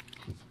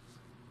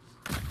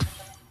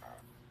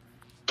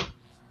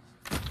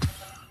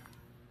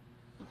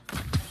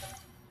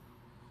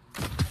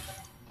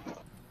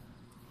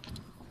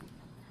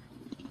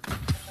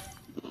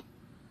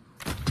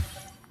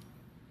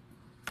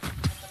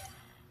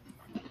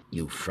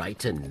 You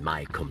frighten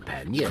my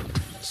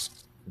companions.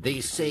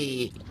 They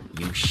say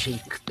you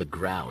shake the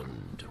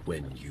ground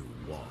when you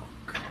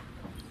walk.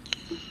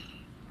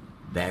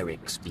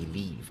 Varix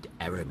believed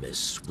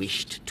Aramis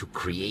wished to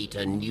create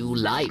a new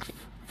life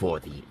for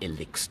the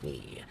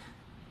Elixir,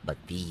 but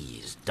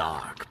these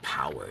dark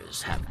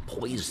powers have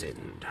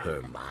poisoned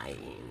her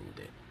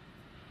mind.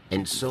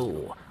 And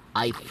so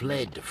I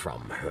fled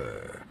from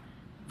her.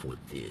 For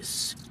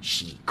this,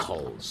 she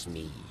calls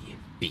me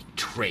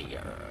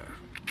betrayer.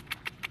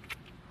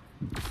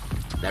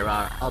 There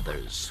are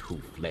others who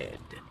fled.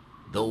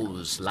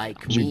 Those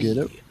like Did you me, get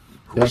it?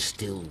 who Yeah.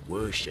 still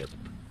worship.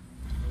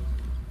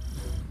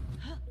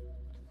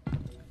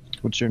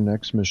 What's your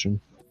next mission?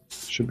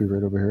 Should be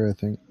right over here, I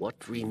think. What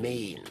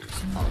remains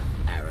of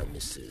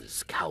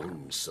Aramis's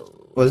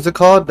council? What is it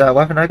called? That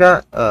weapon I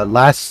got?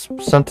 Last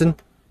something?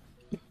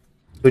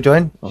 Who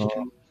joined?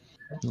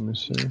 Let me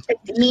see.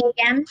 Me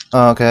again.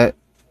 Oh, okay.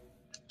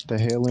 The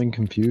Hailing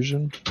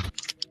Confusion?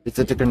 Is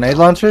it the grenade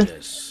launcher?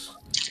 Yes,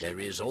 there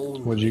is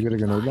only Would you get a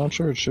grenade my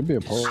launcher? It should be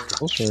a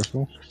pulse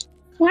rifle.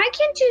 Why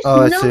can't you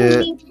Oh, I know see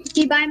it.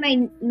 me by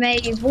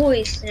my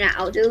voice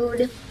now,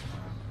 dude?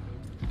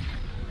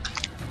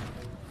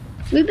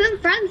 We've been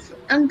friends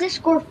on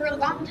Discord for a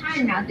long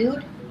time now,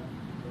 dude.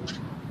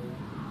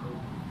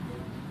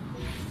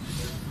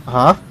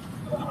 Huh?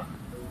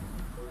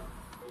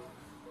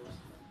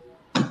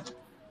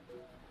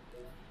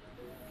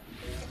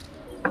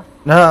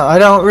 No, I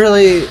don't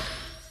really.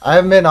 I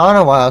haven't been on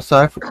a while, so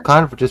I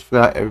kind of just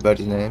forgot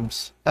everybody's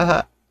names.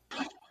 Haha.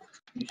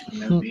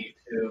 Me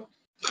too.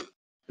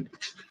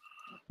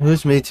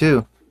 Who's me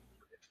too?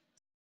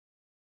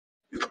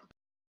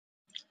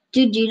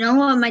 Dude, do you know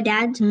what my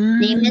dad's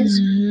name is?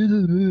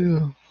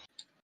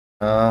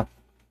 Uh,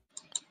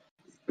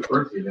 Of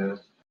course he does.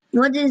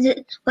 What is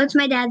it? What's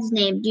my dad's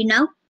name? Do you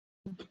know?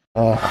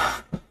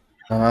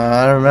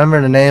 I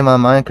remember the name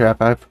on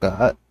Minecraft. I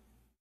forgot.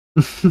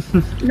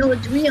 No,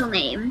 its real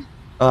name.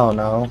 Oh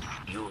no.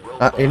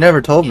 You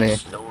never told me.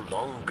 It's no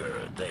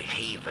longer the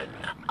haven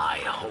I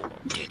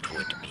hoped it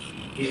would be.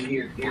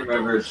 He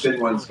remembers Sid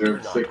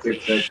Monster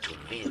 666. To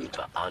live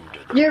under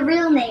the Your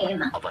real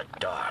name. of a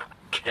dark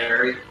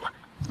Harry.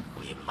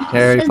 we must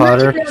Harry It's not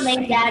your Potter. real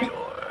name, Dad.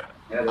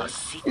 a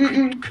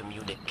secret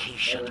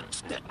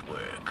communications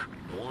network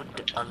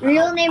would allow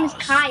Real name is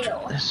us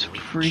Kyle. This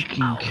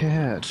freaking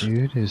cat,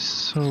 dude, is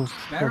so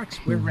Barracks,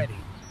 we're fucking... ready.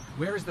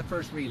 Where is the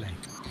first relay?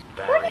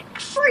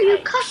 barracks. Who are you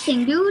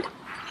cussing, dude?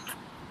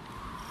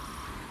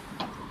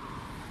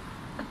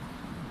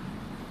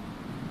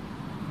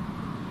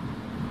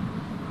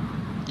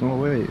 Oh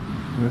wait,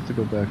 we have to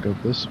go back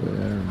up this way,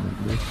 I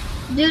remember.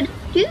 Dude,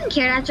 do you even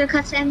care that you're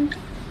cussing?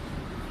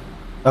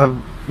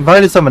 I've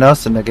invited someone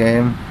else in the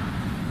game.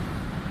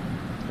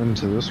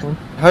 Into this one?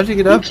 How'd you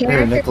get Do you up care here,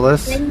 that you're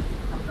Nicholas? cussing?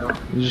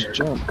 You just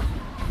jump.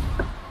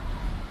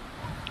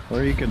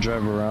 Or you could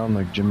drive around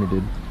like Jimmy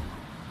did.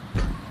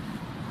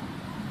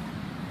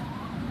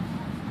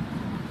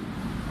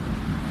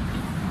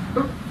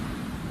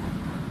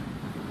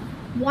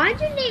 Why'd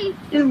you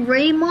name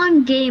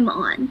Raymond Game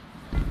On?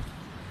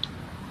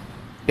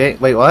 Okay,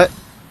 wait, what?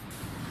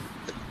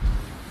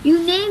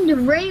 You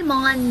named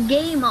Raymond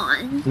Game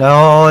On.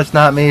 No, it's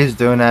not me who's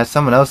doing that.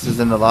 Someone else is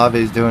in the lobby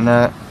who's doing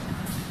that.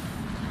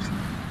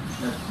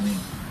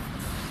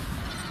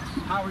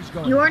 Power's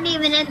going. You weren't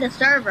even in the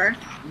server.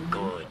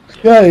 Good.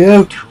 Yeah,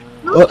 you.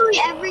 Literally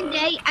every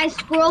day I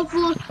scroll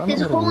through I this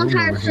don't whole know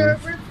entire over here.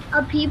 server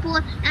of people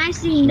and I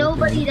see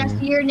nobody that's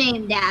your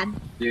name, Dad.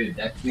 Dude,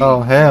 that's me.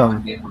 Oh,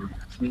 him.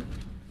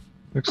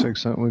 Looks like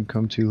something would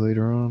come to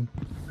later on.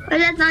 But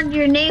that's not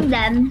your name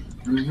then.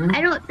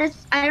 I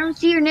don't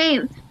see your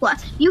name.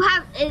 What? You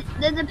have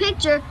there's a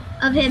picture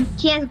of him.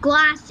 He has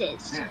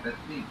glasses. Yeah, that's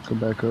me. Go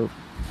back up.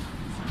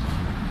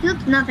 He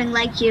looks nothing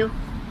like you.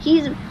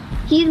 He's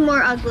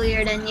more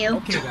uglier than you.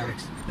 Okay,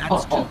 Barracks.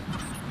 That's two.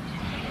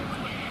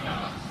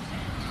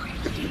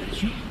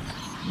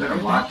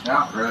 Better watch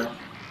out, bro.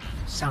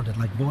 Sounded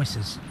like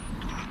voices.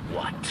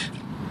 What?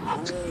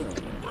 Who?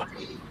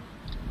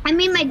 I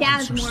mean, my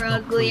dad's more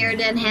uglier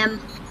than him.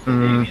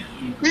 Mm.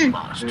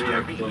 Must Maybe I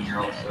hurry. can go in your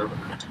own server.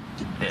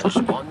 There's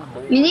one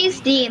more. You need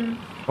Steam,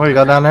 What you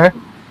got down there?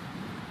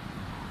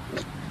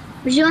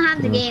 but you don't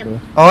have the Let's game.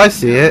 go. Oh, I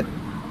see it.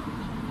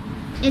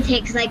 It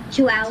takes like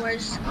 2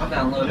 hours. I'll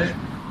download it.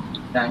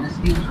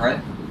 Dynasty, right?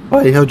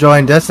 What, he'll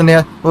join Destiny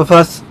with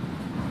us?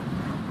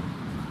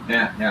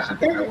 Yeah, I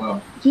think I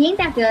will. He ain't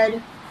that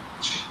good.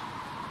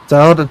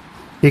 So,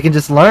 he can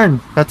just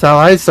learn. That's how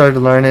I started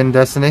learning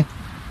Destiny.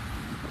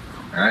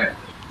 Alright.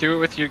 Do it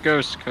with your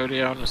ghost,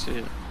 Cody. I want to see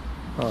it.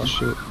 Oh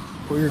shit.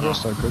 Pull your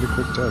ghost out, Cody,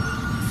 quick tab.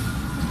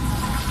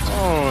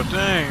 Oh,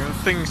 dang. The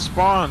thing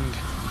spawned.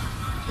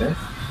 Okay.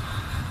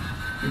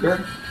 You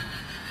good?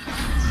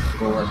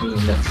 Go let me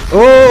in there.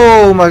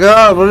 Oh my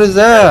god, what is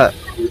that?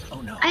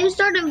 Oh no. I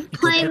started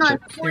playing like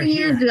 4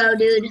 years ago,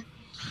 dude.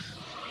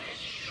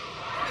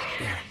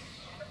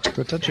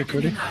 Go touch it,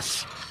 Cody.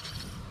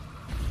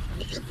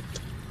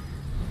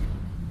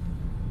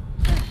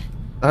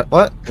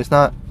 What? It's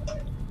not.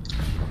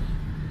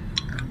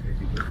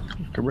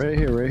 Come right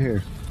here, right here.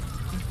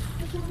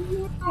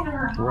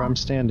 Where I'm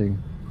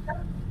standing.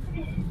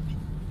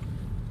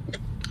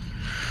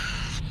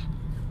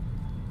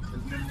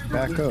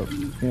 Back up.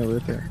 Yeah,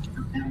 right there.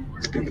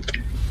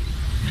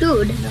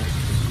 Dude,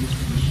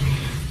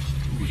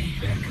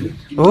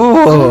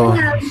 Oh.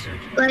 I have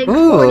like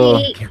Ooh.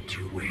 48.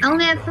 I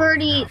only have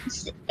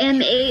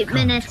 38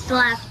 minutes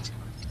left.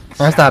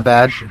 That's not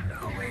bad.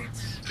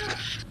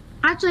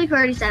 Actually,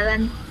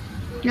 37.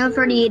 No,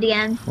 38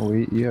 again. Oh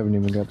wait, you haven't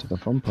even got to the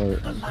fun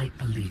part. The light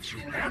believes you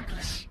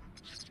reckless.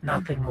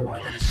 Nothing more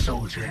than a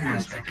soldier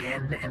asked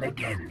again and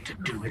again to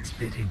do its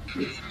bidding.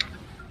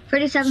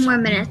 37 more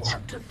minutes.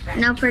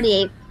 No,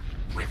 38.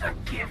 With a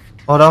gift.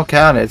 Oh, don't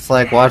count it. It's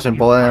like watching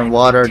boiling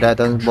water that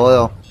doesn't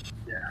boil.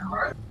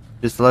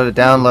 Just let it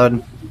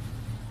download.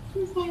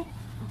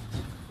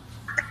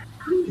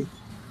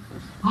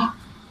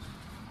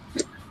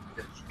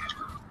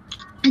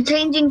 I'm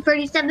changing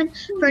 37,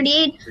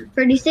 38,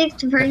 36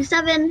 to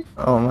 37.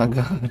 Oh my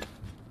god.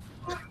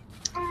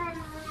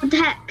 What the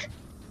heck?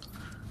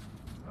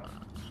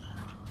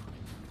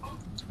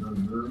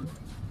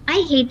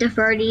 I hate the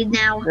 30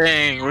 now.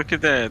 Dang, look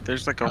at that.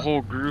 There's like a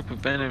whole group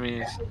of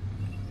enemies.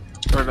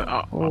 Or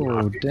the,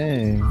 Oh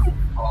dang.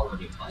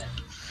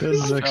 That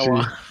is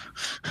actually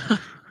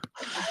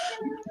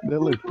that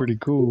looked pretty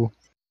cool.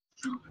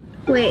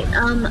 Wait,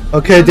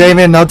 Okay,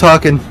 Damien, no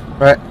talking.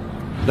 Right.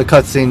 The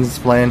cutscene's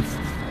playing.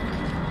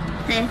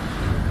 hey.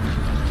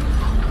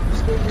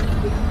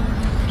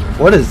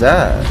 What is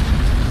that?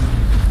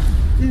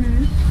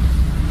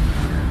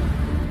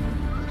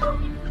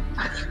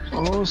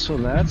 Oh, so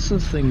that's the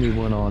thing we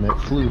went on. It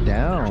flew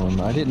down.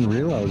 I didn't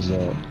realize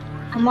that.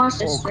 I'm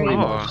also Oh, Cody streaming.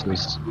 loves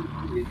this.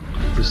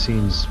 This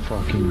scene's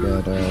fucking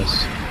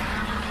badass.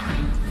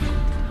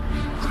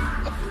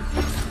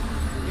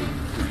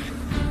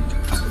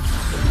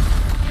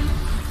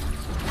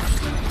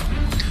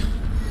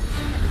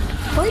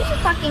 Why are you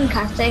fucking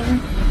cussing?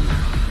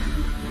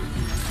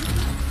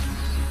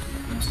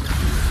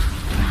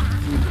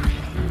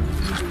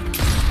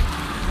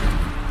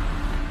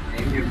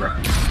 Name your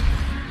brother.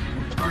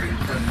 Are you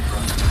cutting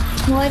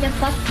from? Why the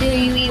fuck do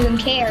you even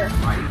care?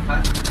 Why are you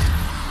cutting?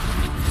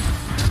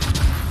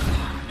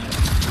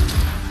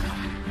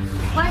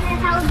 Why the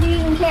hell do you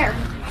even care?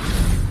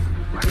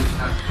 Why are you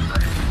cutting?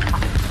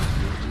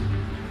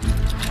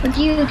 What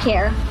do you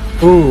care?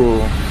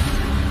 Ooh.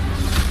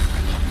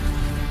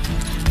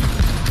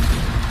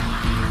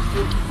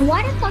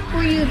 Why the fuck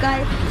were you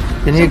guys?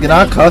 Can you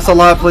not cuss a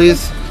lot,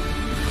 please?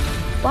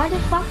 Why the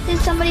fuck did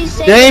somebody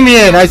say?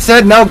 Damien, I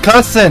said no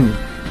cussing.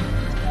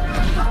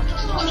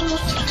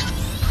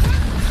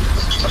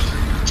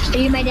 Are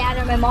you my dad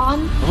or my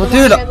mom? Well, The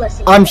one dude, should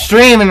listen. I'm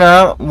streaming.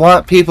 I don't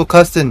want people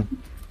cussing.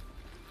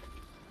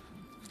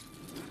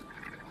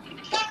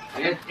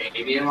 Yeah,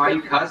 Damien, why are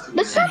you cussing?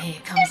 Listen, And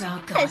here comes our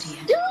yes,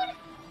 guardian. dude.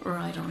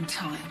 Right on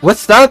time.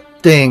 What's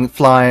that thing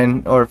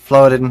flying or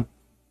floating?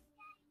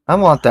 I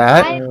want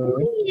that. I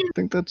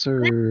think that's her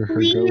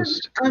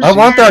ghost. I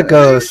want that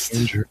ghost.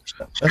 Stranger.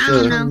 That's I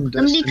don't a, know.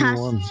 Somebody Destiny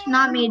cussed. 1.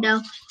 Not me though.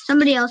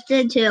 Somebody else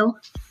did too.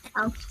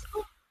 Oh.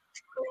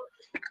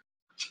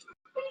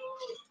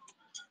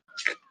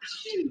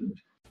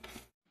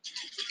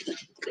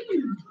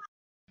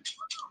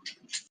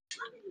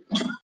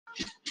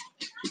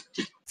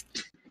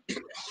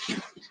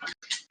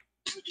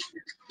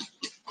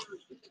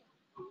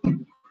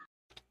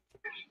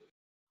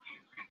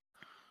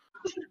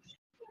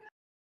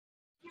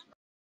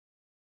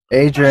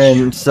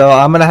 Adrian, so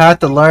I'm gonna have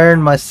to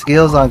learn my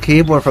skills on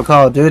keyboard for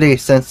Call of Duty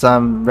since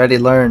I'm already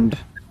learned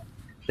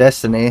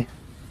Destiny.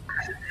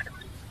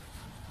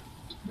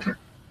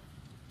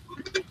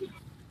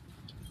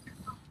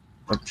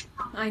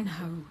 I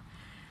know.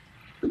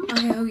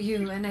 I owe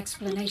you an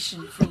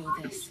explanation for all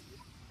this.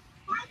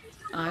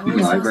 I always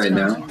live asked right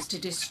now? Guardians to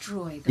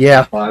destroy the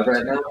Yeah, Live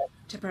right now?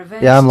 to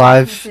prevent Yeah, I'm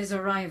live. Darkness's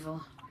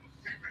arrival.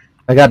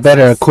 I got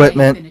better Success may have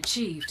equipment. been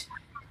achieved,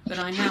 but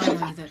I now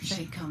know that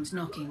fate comes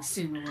knocking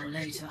sooner or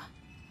later.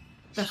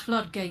 The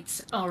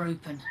floodgates are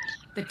open.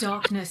 The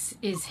darkness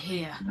is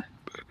here.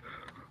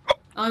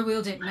 I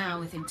wield it now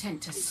with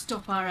intent to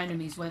stop our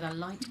enemies where the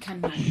light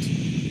cannot.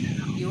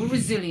 Your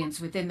resilience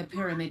within the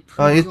pyramid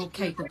proves you're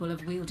capable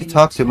of wielding You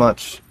talk it too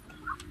much.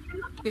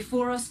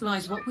 Before us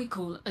lies what we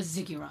call a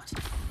ziggurat.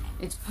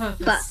 Its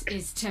purpose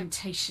is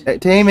temptation. Hey,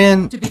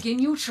 Damien. To begin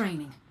your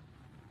training,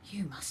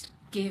 you must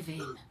give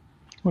in.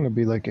 I want to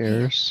be like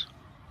Eris.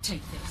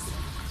 Take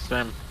this.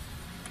 Same.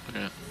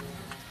 Okay.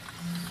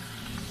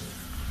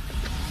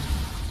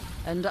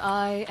 And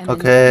I am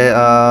Okay,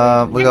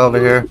 we go over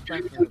here.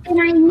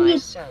 And I need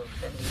Myself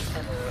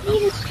and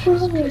the a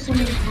scroll or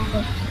something.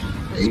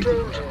 The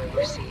stranger,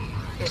 you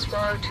see, is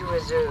far too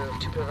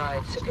reserved to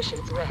provide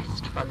sufficient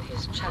rest from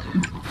his chatter.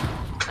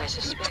 I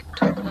suspect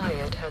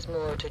quiet has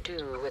more to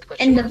do with what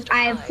she has to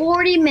I have hide,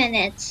 40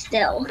 minutes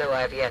still. though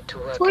I've yet to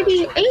work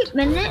 48 out what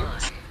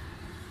minutes.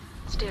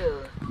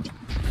 Still,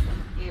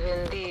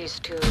 even these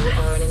two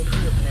are an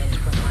improvement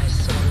from my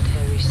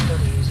solitary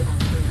studies on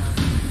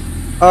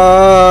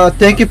Luna.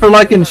 Thank you for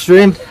liking the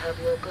stream. To have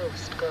your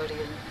ghost,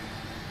 Guardian.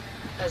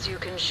 As you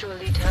can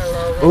surely tell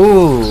already,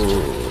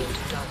 Ooh.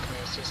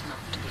 darkness is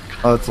not to be trusted.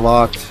 Oh, it's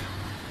locked.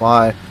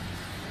 Why?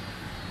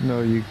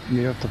 No, you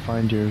have to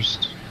find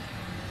yours.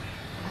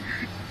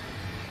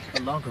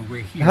 The longer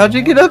we're here, How'd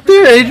you the get more up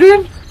there,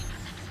 Adrian?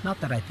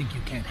 Not that I think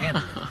you can't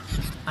handle it.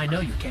 I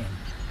know you can.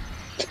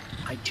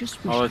 I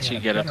just wish I'll I let had you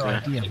a get up better there.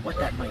 idea of what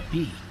that might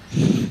be.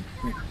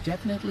 We're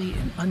definitely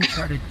in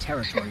uncharted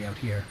territory out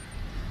here.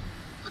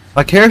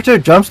 My character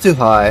jumps too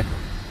high.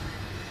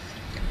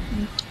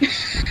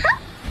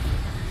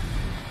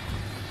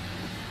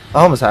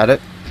 I almost had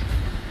it.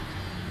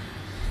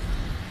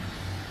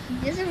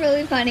 This is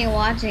really funny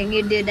watching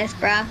you do this,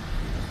 bruh.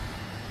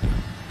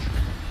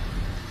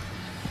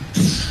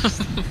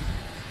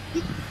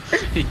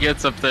 He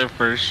gets up there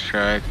first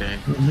try, I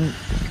think.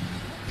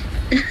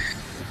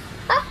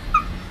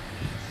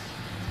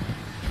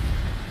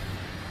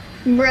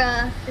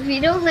 Bruh, if you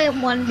don't let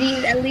one of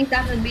these, at least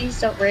I'm gonna be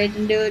so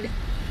raging, dude.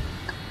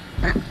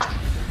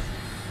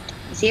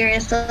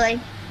 Seriously?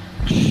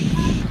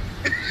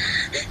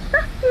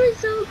 We're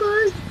so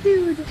close,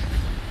 dude.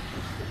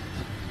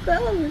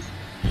 Close.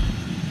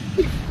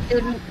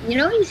 Dude, you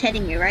know he's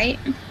hitting you, right?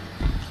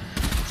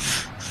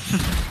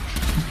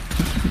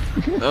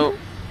 Oh,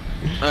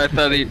 I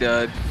thought he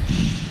died.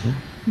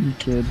 You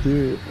can't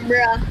do it.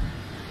 Bruh.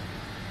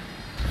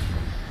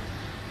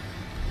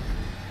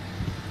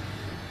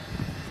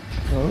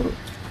 Oh.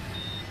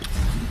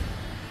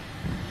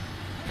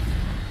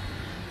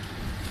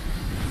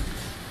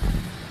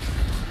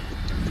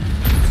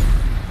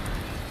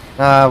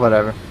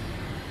 Whatever.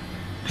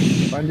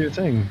 Find your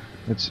thing.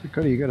 It's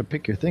Cody, you gotta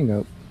pick your thing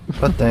up.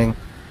 What thing?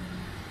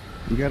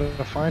 You gotta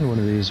find one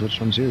of these. Which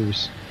one's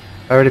yours?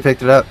 I already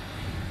picked it up.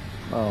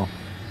 Oh.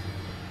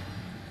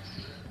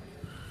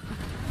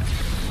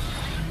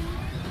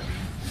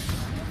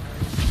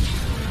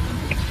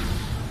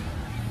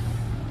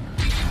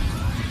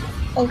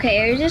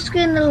 Okay, are you just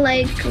gonna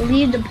like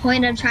leave the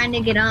point of trying to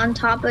get on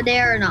top of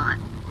there or not?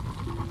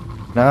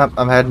 Nope,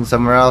 I'm heading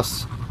somewhere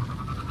else.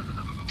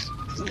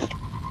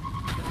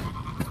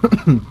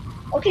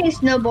 Okay,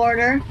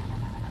 snowboarder.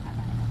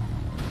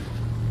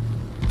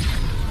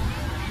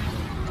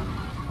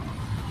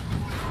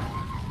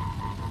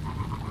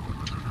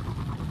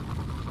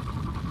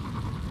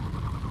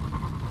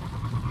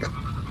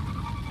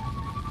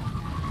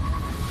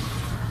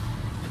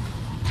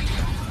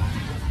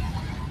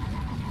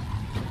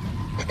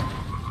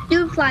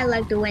 You fly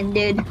like the wind,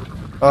 dude.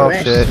 Oh Do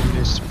it. shit.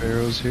 There's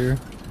sparrows here.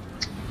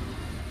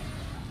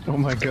 Oh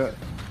my god.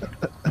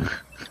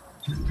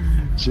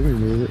 Jimmy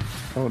made it.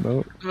 Oh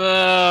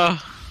no.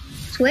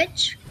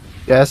 Switch.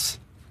 Yes.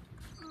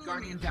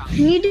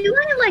 Can you do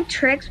any like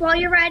tricks while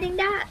you're riding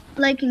that?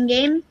 Like in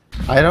game?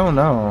 I don't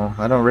know.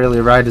 I don't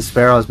really ride the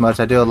sparrows much.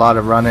 I do a lot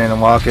of running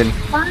and walking.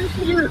 Why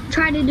don't you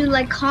try to do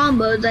like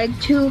combos, like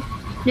 2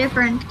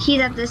 different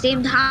keys at the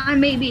same time?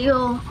 Maybe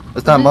you'll.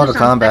 It's not do Mortal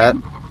Kombat.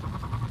 something.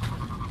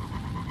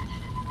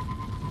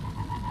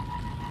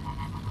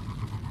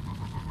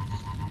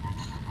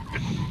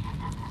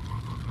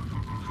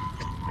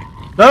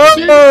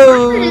 Dude,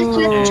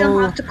 No!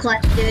 jump off the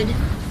clutch, dude.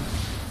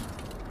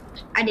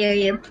 I dare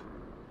you.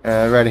 It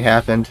already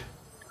happened.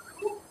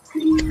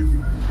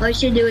 Well, you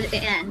should do it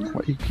again.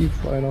 Why you keep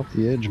flying off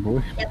the edge,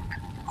 boy? Yep.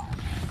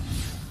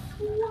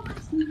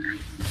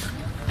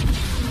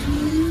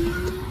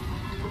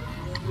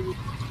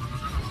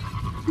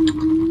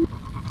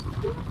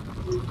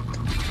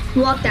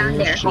 Walk down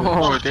there.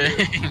 Oh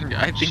dang!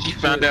 I think you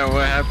found out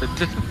what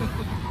happened.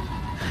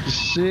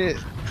 Shit.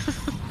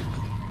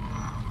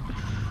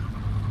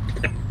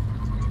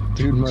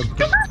 Dude, my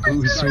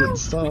boost wouldn't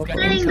stop.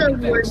 Saying those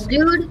words,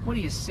 dude. What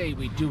do you say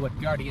we do what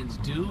Guardians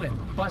do and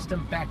bust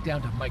them back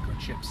down to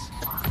microchips?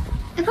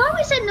 If I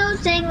always said no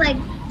saying like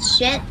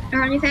shit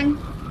or anything.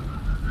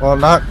 Well,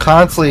 not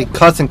constantly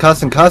cussing.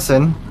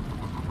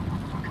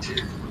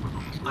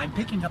 I'm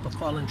picking up a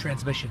fallen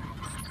transmission.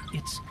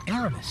 It's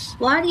Aramis.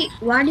 Why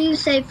do you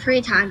say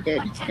free time,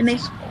 dude?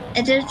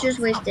 It just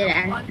wasted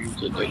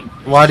energy, dude.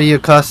 Why do you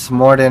cuss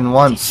more than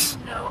once?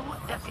 Know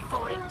that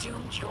before it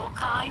doomed your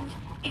kind,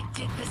 it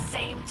did the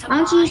same to Why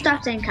don't you mine?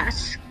 stop saying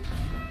cuss?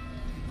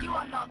 You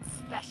are not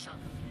special.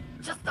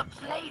 Just the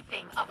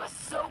plaything of a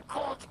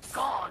so-called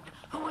god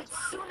who would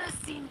sooner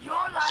see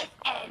your life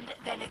end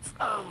than its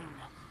own.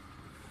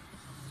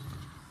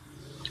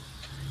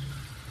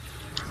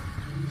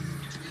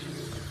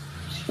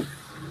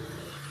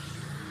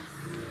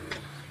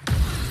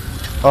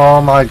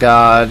 Oh my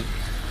god.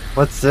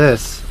 What's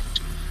this?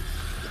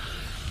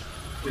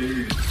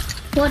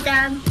 What,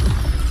 Dad?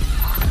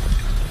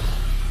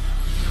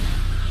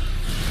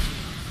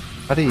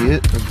 How do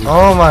you...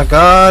 Oh my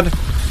god.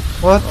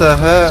 What the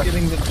heck? Cody's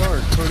getting the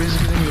dark. Cody's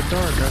getting the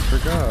dark. I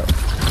forgot.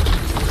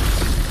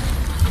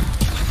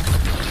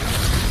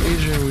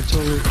 Adrian, we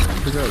totally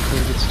forgot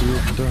Cody gets to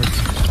get the dark.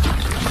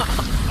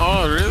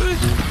 Oh really?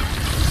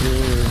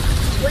 Yeah.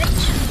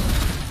 Switch?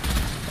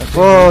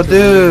 Whoa,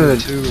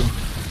 dude.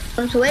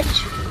 On Switch?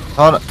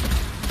 Hold on.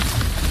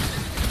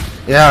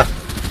 Yeah.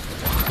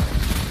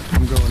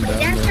 I'm going But down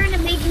Dad's there. trying to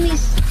make me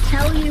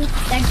tell you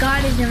that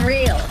God isn't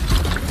real.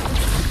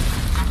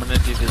 I'm gonna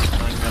do this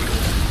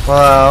thing.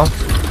 Wow.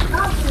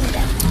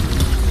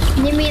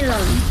 Leave me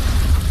alone.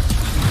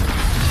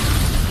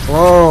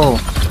 Whoa.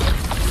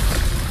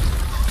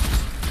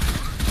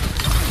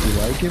 You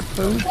like it,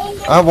 though?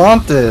 I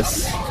want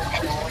this.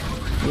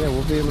 Yeah,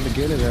 we'll be able to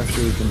get it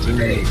after we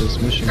continue with this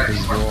mission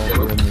because we're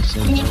all in the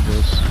same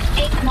service.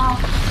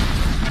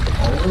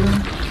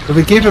 Did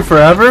we keep it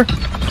forever?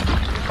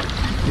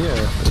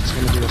 Yeah, it's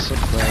gonna be a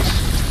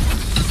subclass.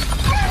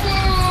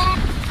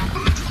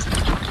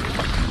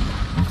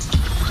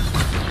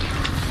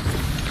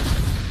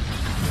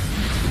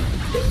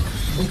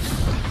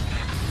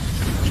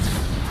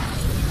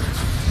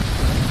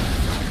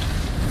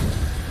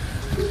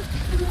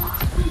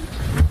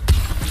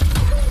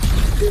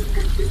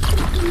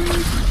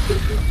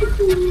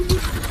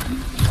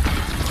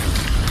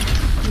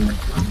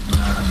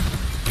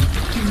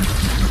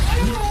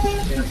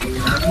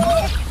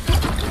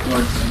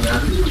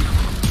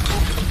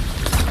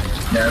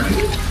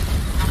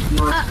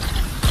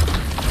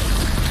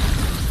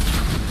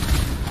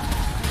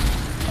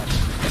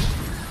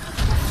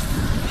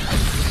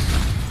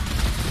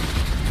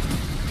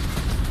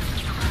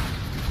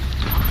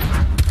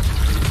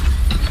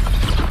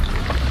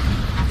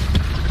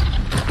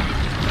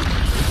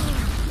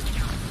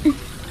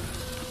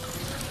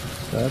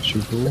 That's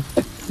you cool.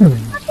 I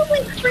can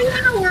wait 3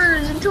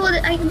 hours until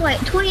I can play.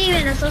 28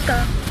 minutes, let's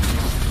go.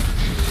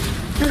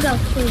 Let's go,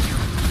 please.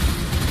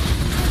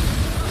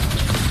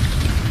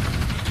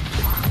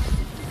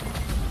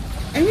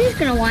 I'm just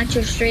gonna watch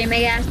your stream, I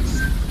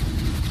guess.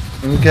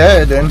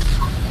 Okay, then.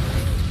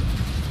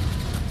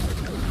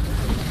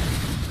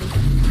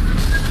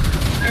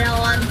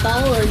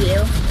 follow you.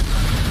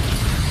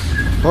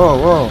 Whoa,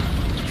 whoa.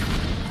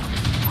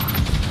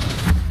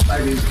 I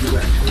do do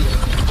that.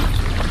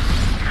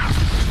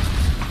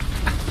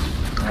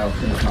 I'll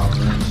finish off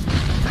room.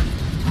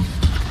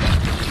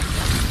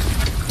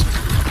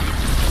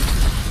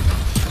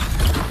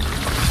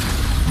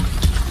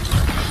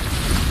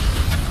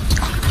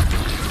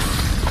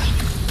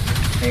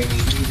 Hey,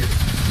 you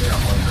just get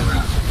on the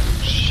wrap.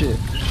 Shit.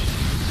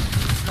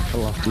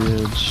 Fell off the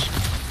edge.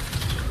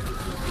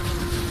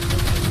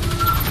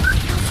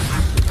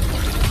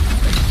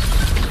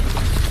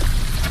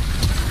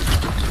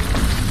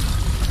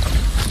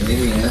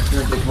 Maybe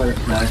answer if they play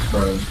Smash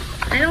Bros.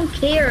 I don't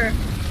care.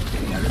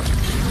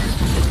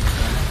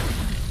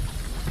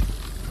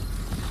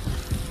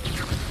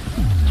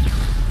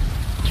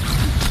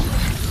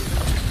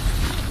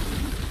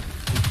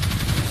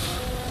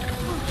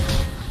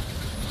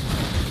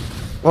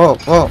 Whoa,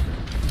 whoa.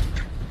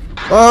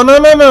 Oh, no,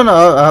 no, no,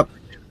 no.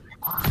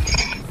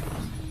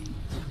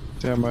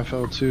 Damn, I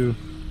fell too.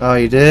 Oh,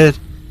 you did?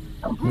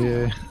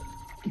 Yeah.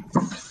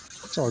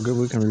 It's all good,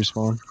 we can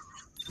respawn.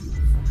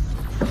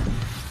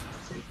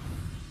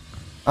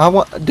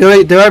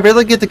 Do I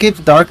really get to keep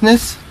the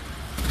darkness?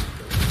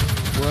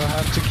 We'll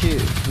have to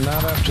keep,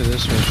 not after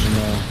this mission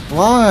though.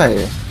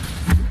 Why?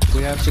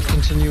 We have to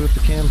continue with the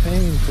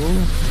campaign,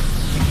 fool.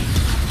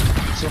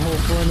 It's the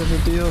whole point of the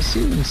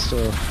DLC and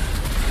stuff.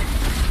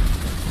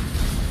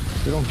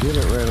 We don't get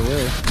it right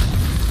away.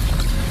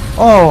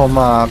 Oh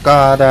my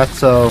god, that's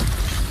so...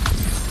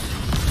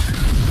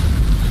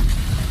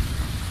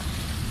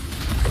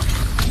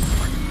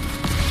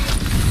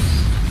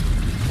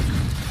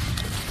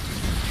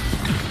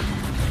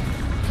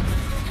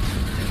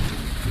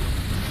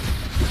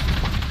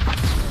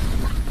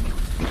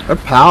 They're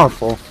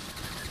powerful.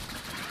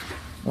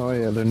 Oh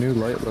yeah, their new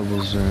light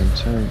levels are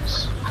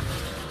intense.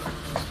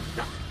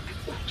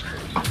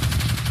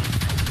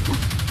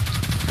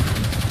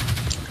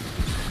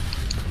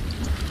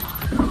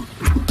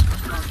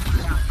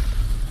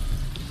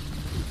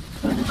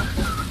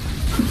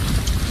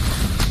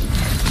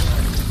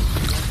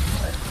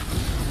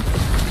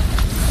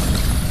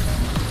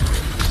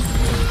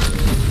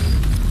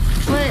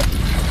 What?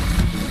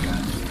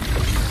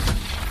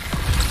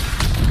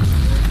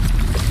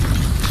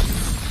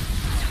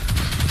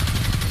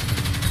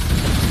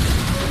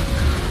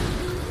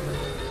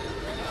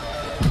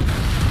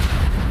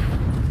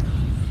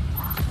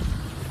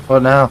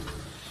 What now?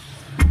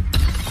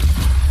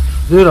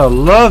 Dude, I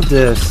love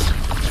this.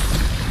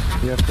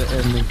 You have to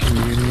end in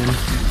communion.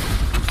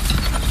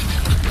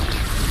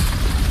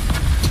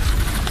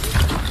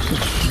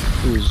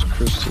 Jesus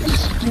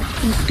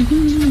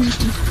Christus.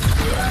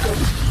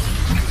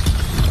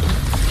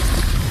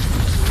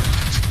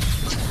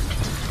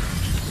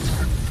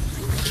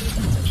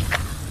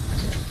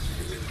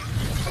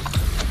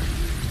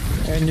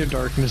 And your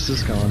darkness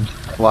is gone.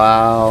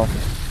 Wow.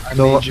 I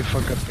made you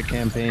fuck up the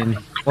campaign.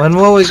 When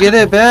will we get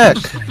it back?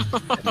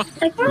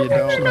 You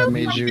don't. I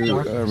made you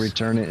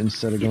return it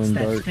instead of going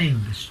dark.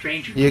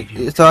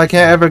 So I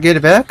can't ever get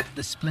it back?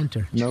 The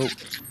splinter. Nope.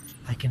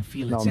 I can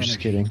feel its No, I'm just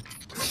energy. kidding.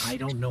 I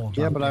don't know about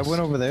Yeah, but I this,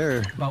 went over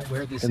there. about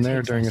where this In there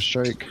takes during a us.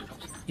 strike.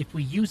 If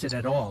we use it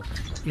at all,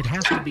 it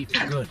has to be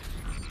for good.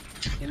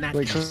 In that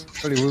Wait, case,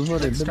 Cody, we've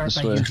already let's been start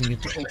this by way. using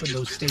it to open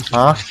those stasis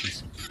Huh?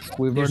 hatches.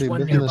 We've There's already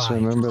one been this way,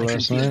 nearby. remember I can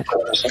last feel night?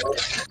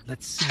 it.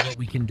 Let's see what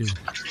we can do.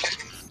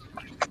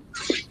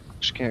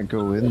 Just can't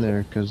go in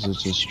there because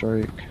it's a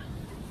strike.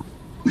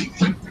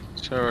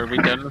 So are we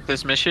done with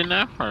this mission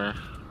now, or?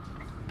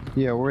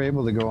 Yeah, we're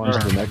able to go on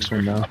to the next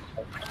one now.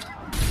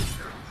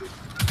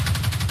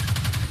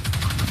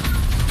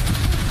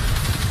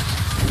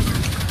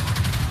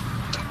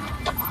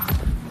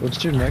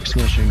 What's your next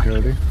mission,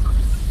 Cody?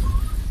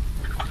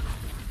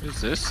 What is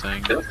this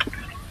thing?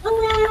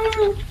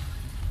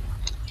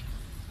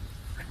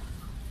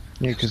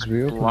 Yeah, because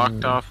we opened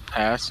Blocked off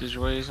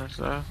passageways and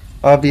stuff.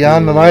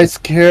 Beyond the lights,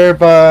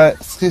 scared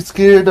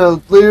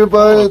of nearby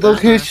Oh, there's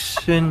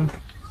location.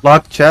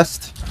 Locked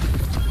chest.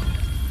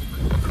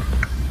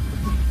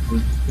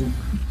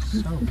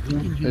 So, we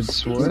can use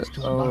It's what? stasis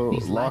to Oh, unlock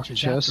these locked latches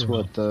chest, after all.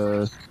 what, the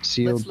Let's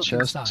sealed look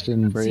chest inside,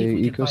 in see Bray if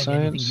we can find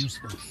anything Ecoscience?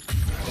 useful.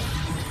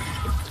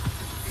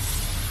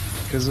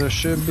 Because there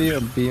should be a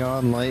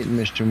Beyond Light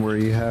mission where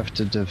you have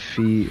to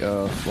defeat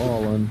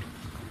Fallen.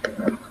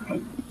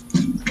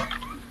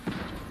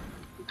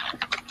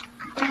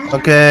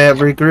 Okay,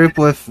 regroup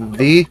with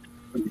V.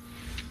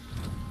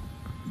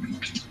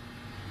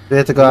 We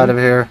have to go out of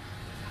here.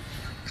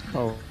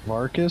 Oh,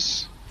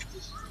 Marcus?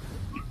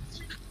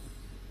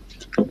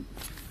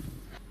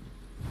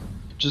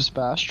 Just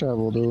fast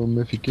travel to him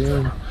if you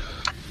can.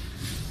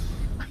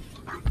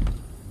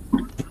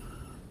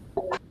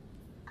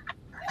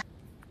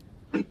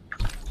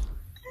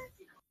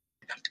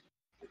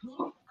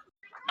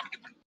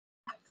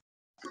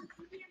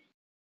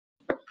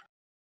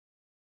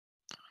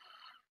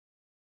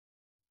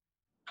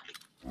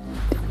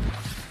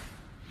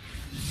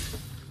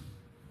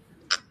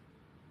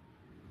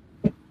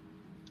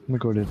 I'm gonna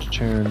go to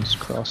Charon's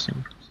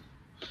Crossing.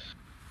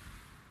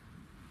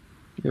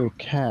 Yo,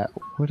 cat,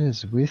 what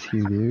is with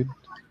you, dude?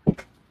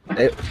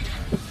 It,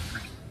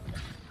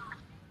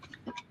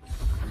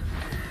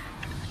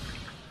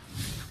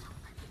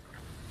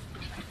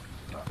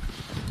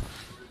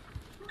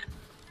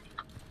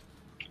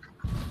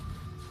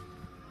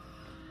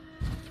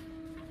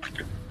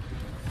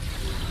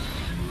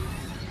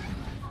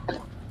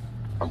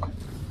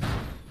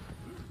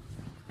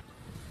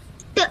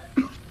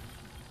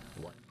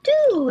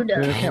 Dude. Dude,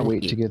 I can't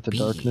wait to Can get the it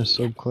darkness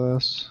be?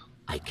 subclass.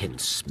 I can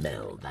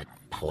smell that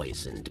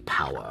poisoned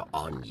power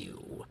on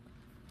you.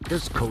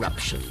 Does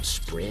corruption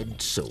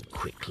spread so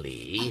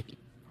quickly?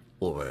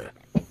 Or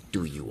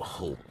do you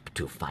hope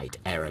to fight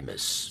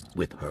Aramis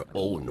with her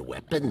own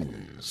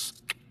weapons?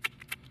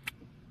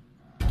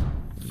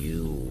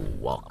 You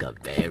walk a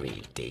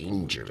very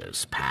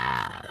dangerous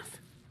path.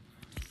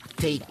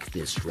 Take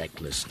this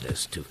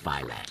recklessness to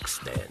Phylax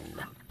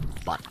then,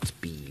 but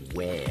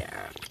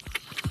beware.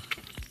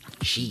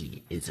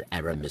 She is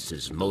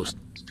Aramis's most...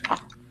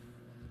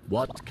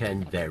 What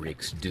can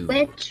Varix do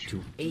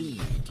to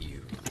aid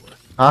you?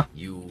 Huh?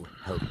 You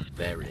help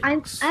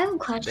Varix. I have a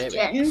question.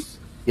 Varix.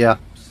 yeah.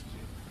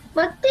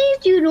 What days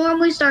do you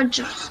normally start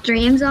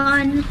streams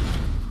on?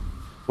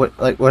 What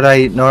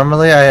I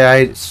normally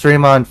I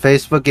stream on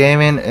Facebook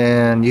Gaming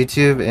and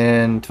YouTube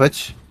and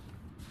Twitch.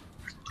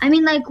 I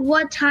mean, like,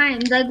 what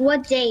times? Like,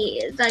 what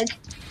days? Like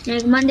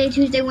Monday,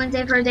 Tuesday,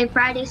 Wednesday, Thursday,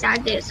 Friday,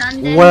 Saturday,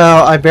 Sunday?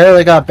 Well, I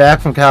barely got back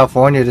from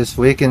California this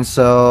weekend,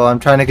 so I'm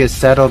trying to get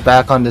settled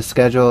back on the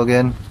schedule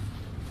again.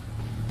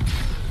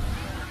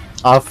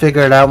 I'll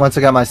figure it out once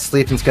I got my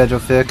sleeping schedule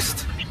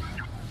fixed.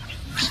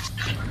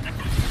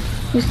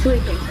 Your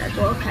sleeping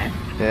schedule, okay.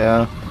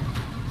 Yeah.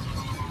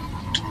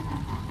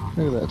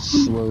 Look at that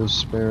slow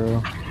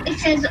sparrow. It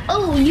says,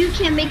 oh, you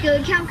can't make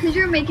an account because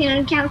you're making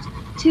an account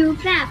too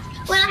fast.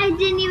 Well, I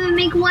didn't even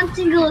make one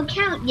single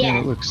account Yeah,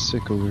 yet. it looks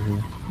sick over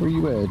here. Where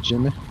you at,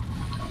 Jimmy?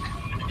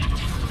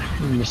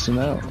 You're missing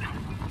out.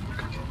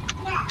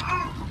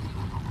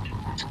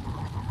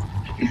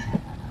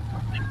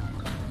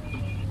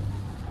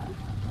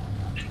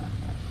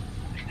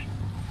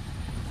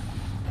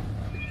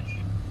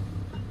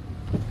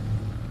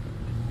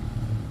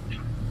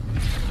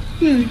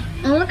 Oh,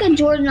 look at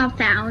Jordan I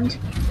found.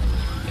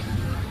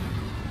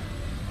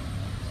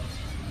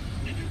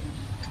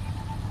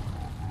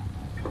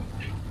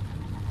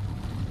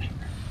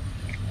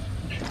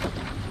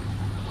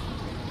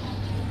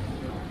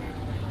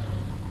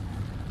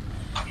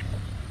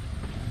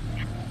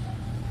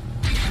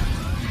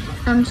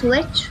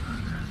 Switch.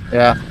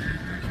 Yeah.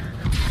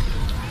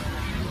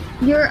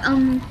 Your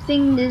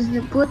thing is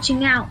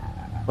glitching out.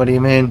 What do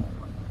you mean?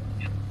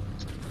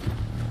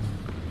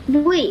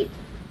 Wait,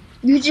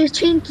 you just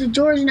changed the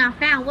George not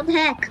found. What the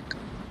heck?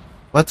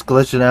 What's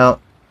glitching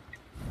out?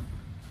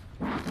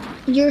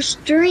 Your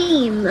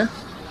stream.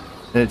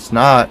 It's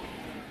not.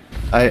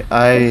 For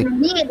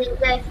me, it is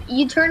that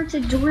you turned to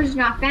George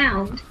not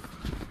found.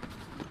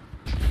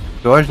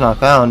 George not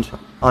found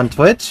on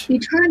Twitch. You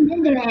turned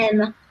into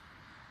him.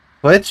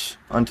 Twitch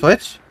on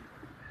Twitch.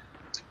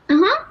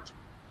 Uh-huh.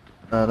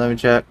 Let me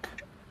check.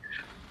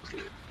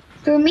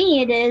 For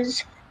me, it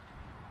is.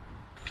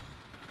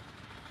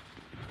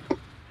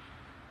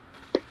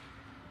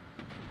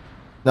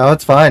 No,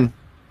 it's fine.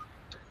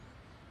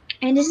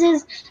 And this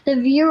is the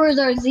viewers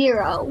are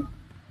 0.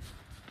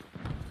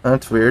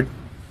 That's weird.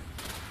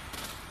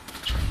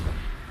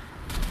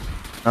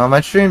 No,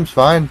 my stream's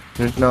fine.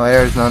 There's no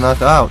errors, no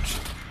nothing. Ouch.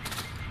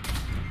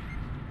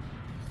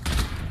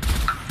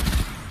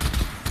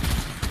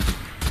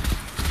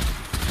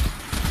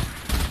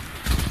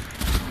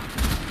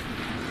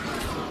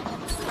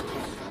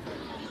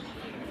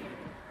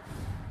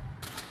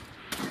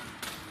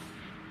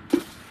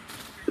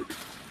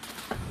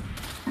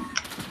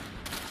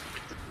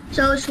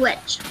 So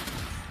switch.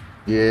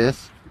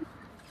 Yes.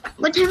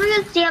 What time are you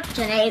gonna stay up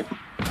tonight?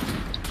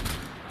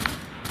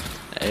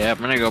 Yeah, I'm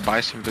gonna go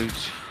buy some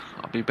boots.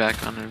 I'll be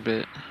back on in a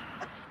bit.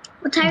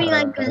 What time are you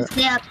like gonna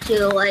stay up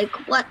to? Like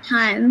what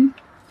time?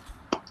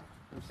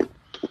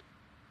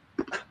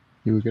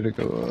 You were gonna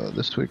go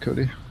this way,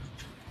 Cody.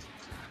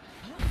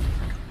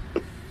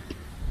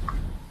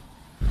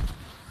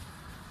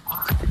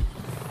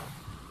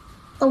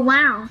 Oh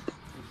wow.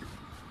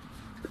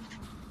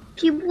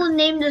 People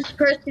named this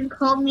person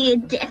called me a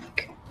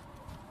dick.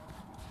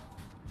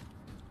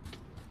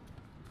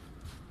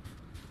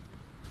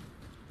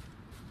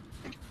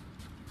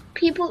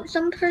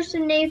 Some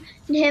person named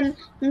him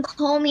and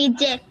called me a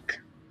dick.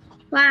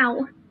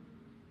 Wow.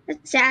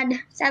 That's sad.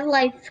 Sad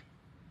life.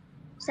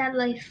 Sad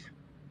life.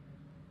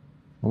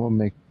 I'm gonna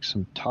make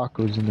some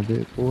tacos in a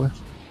bit, boy.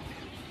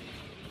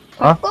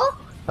 Huh? Taco?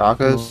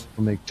 Tacos?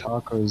 We'll make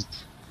tacos.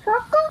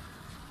 Taco?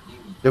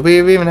 Did we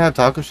even have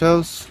taco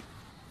shows?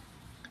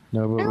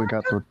 No, but we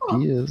got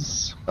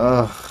tortillas.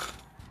 Ugh.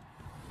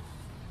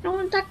 I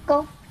want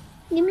taco.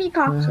 Give me The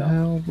taco.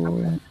 hell,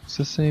 boy? It's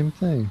the same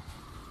thing.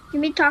 Give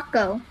me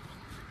taco.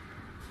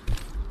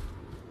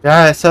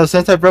 Yeah, so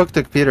since I broke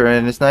the computer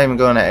and it's not even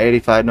going at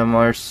 85 no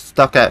more,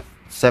 stuck at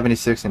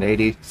 76 and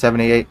 80,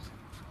 78.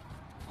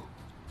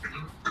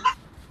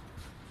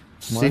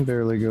 Mine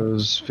barely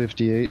goes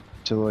 58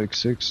 to like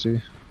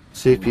 60.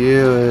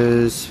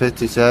 CPU is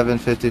 57,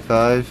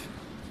 55.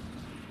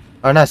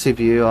 Or not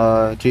CPU,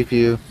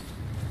 GPU.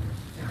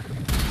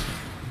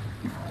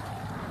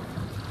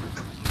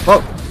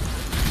 Oh!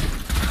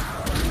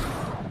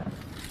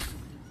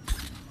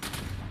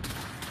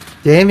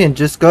 Damien,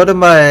 just go to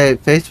my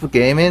Facebook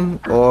Gaming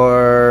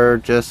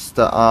or just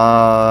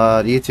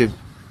YouTube.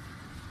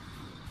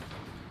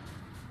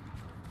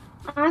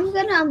 I'm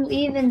gonna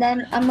leave and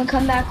then I'm gonna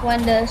come back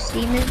when the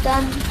Steam is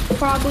done.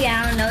 Probably,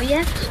 I don't know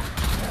yet.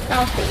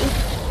 I'll see.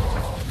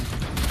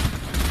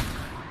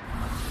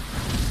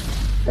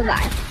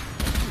 Goodbye.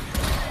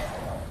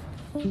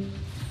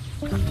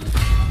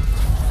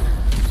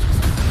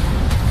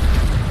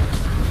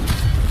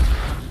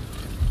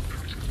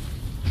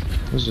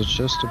 There's a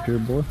chest up here,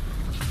 boy.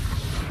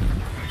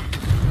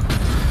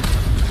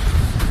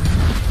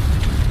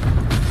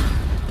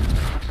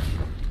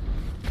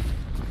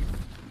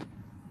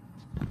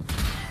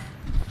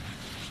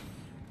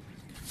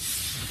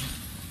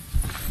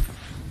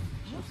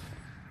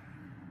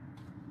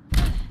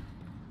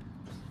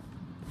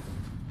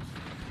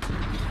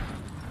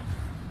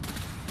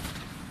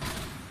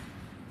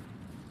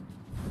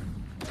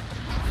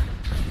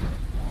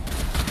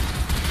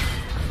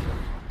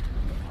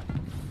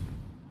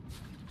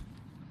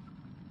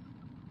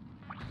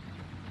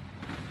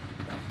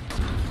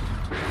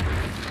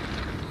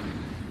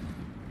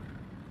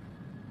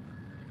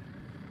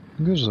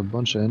 There's a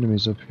bunch of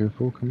enemies up here,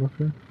 fool. Come up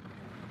here.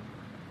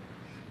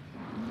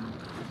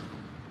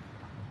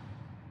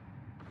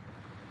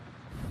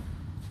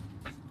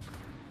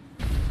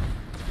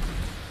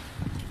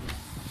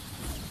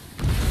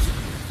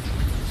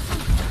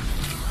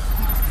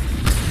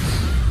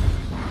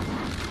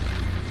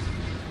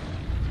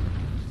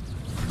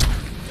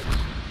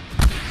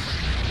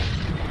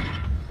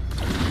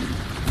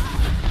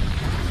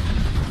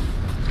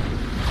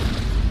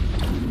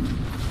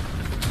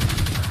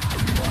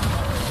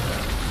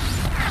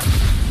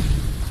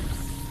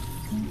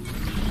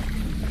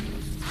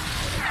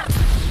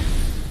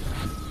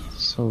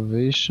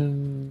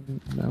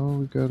 Salvation. Now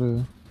we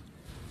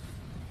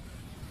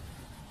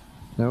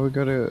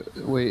gotta.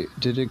 Wait,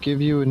 did it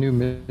give you a new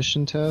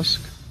mission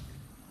task?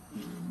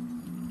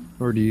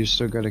 Or do you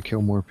still gotta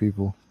kill more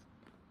people?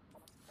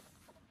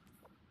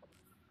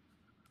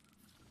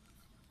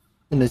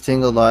 In a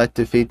single life,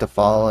 defeat the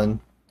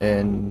fallen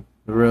in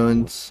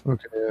ruins.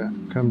 Okay, yeah.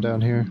 Come down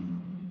here.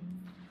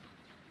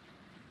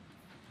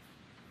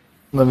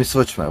 Let me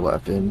switch my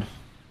weapon.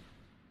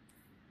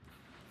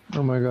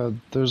 Oh my god,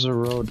 there's a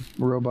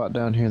robot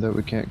down here that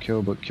we can't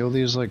kill, but kill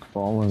these like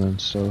fallen and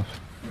stuff.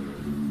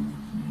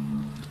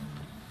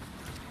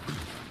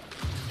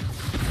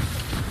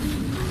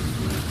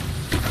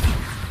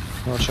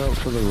 Watch out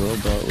for the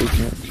robot, we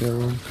can't kill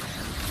him.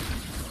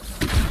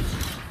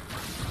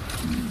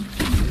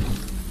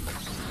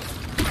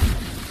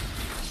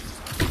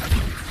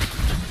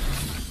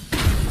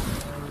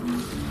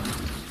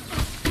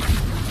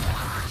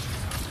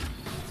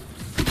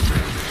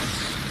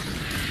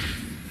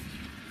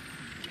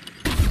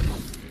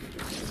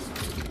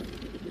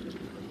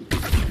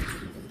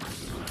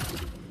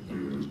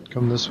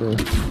 Come this way.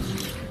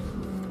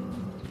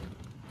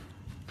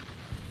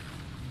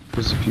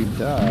 Because if you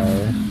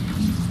die,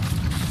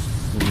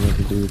 you'll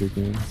never do it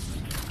again.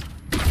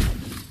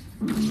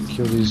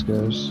 Kill these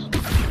guys.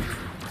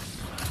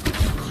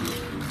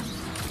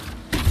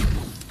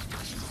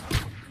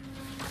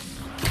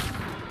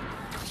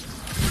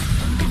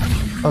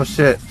 Oh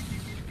shit.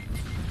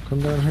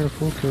 Come down here,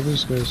 fool. Kill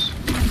these guys.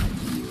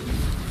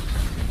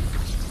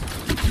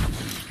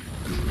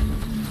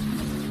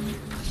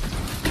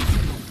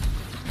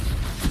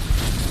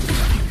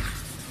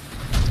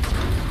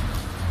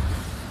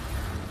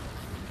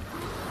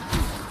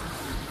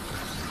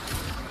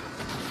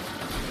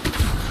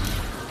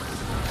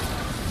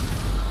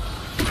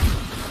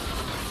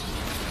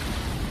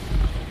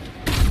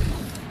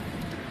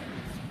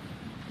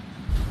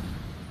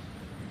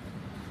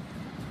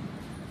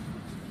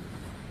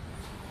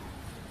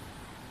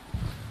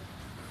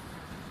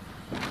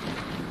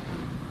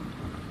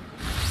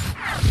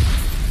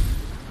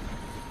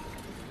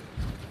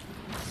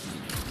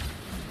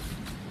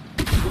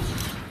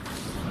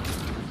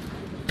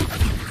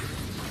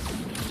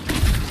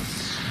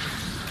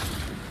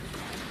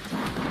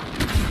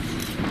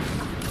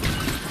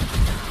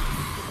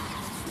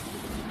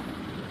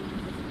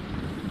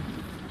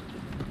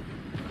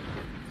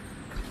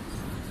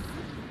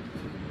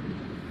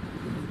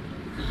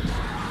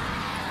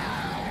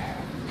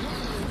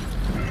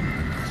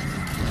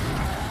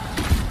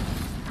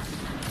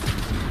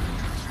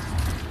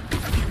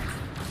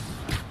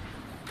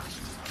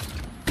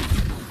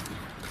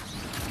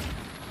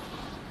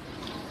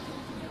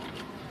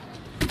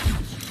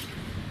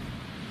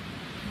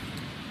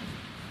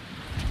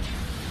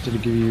 Did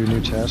it give you a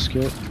new task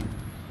yet?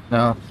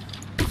 No.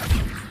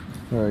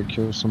 Alright,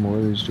 kill some more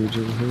of these dudes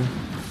over here.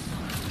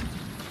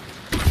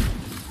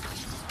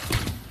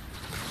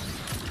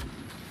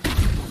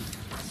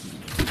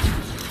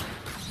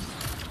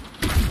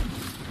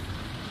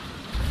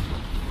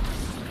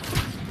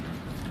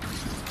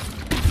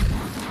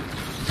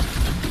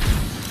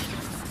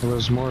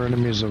 there's more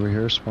enemies over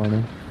here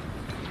spawning.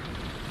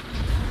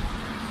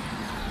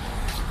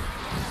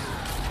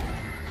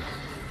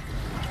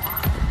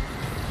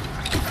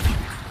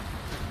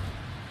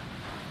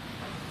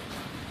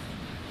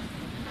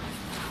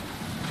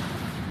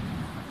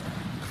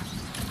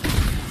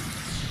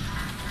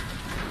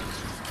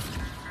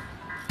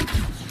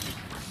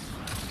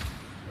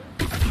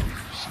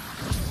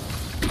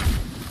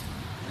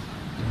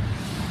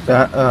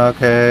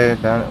 Okay,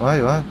 down it.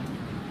 Wait, what?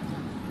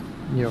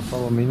 Yo,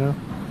 follow me now.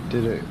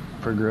 Did it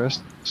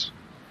progress?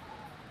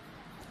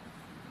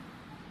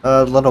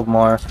 A little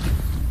more.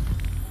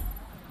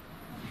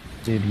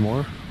 Need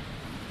more?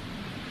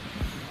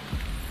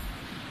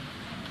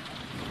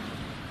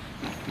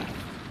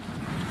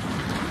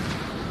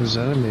 There's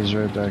enemies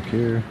right back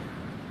here.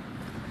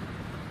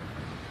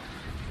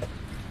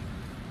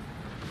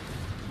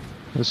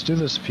 Let's do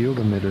this field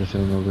emitter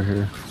thing over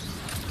here.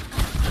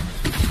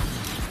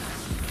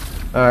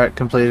 Alright,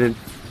 completed.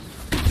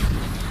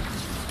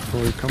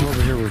 Boy, come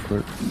over here real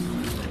quick.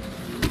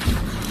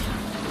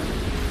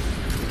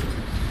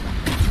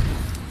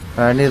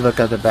 I need to look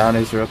at the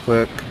bounties real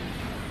quick.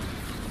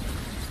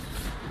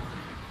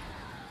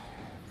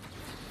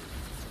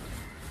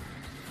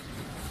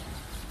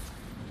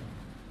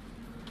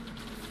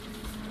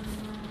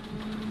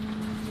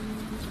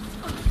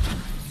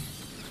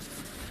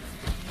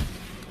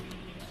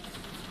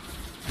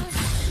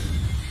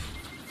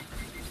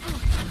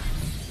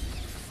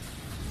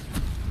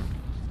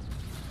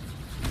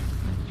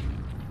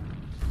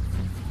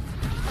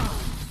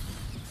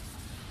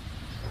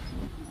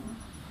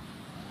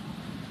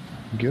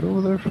 Get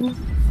over there, fool.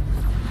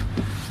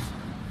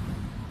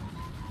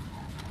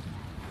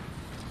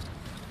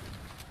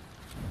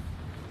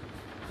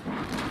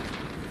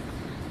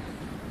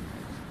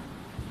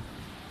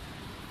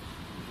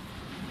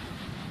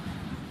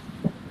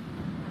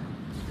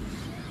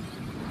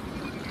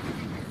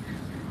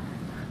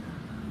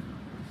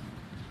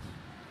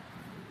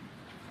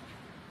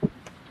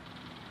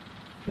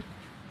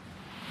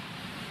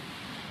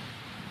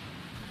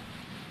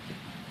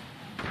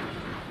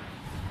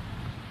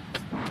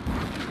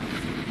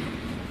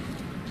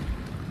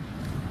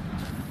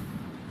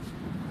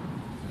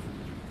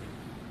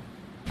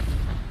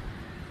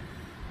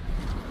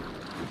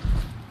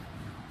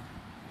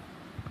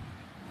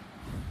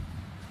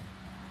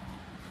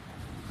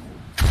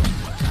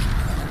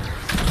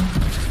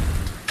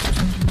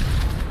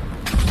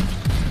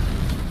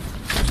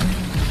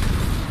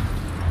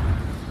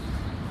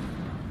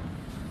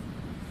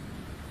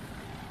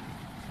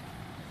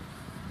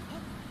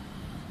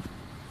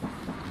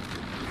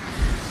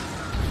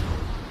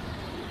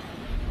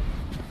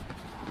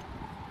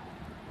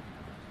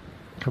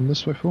 Come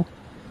this way, fool.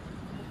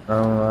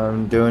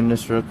 I'm doing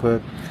this real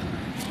quick.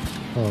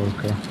 Oh,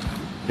 okay.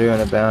 Doing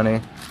a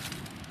bounty.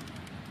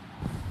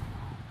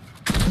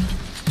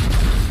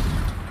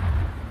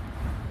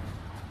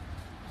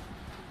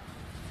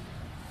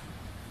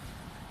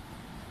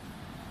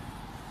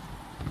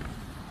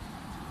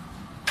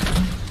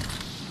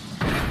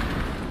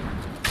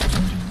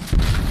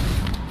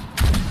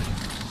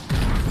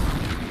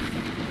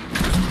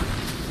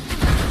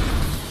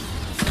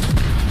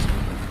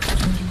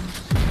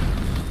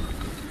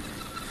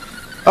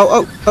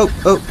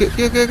 Oh,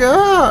 get,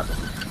 ah!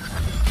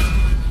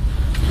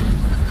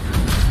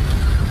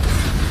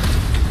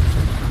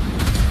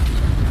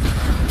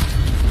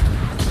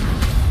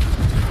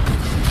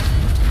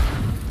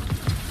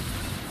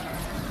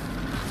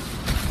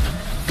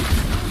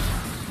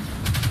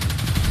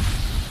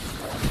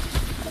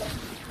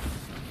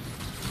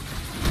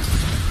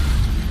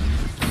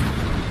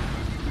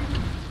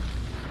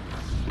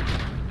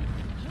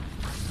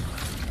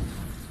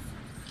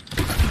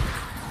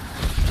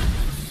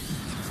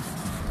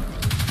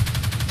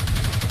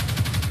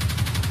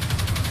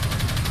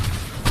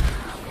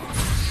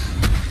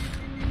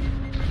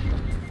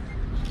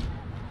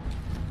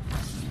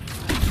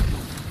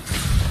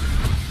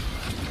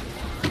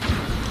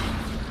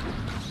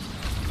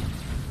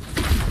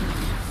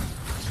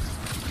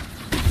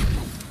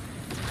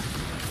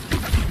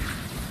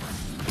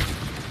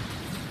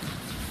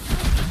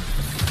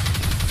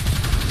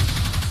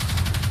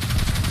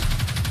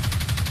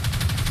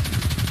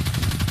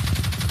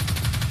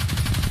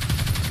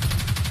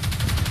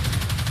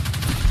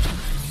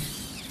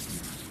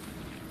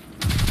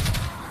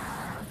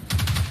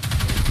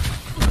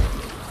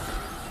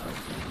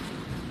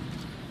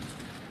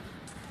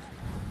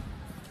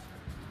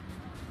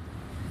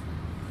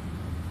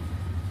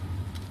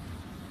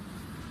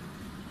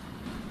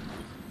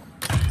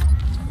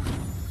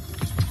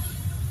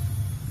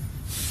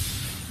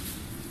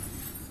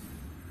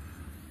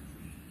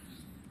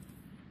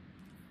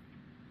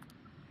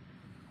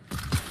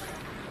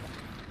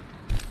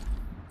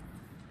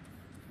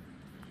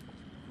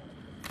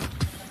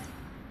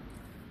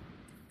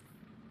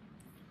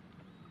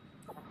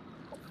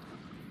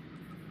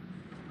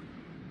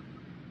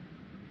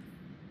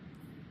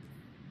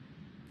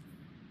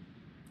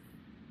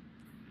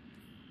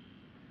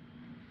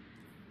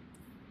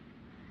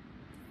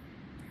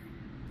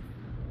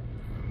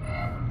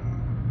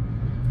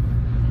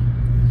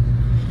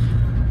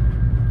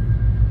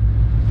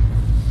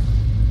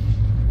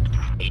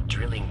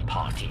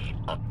 party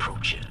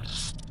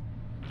approaches.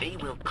 They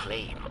will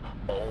claim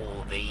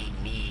all they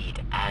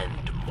need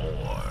and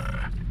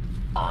more.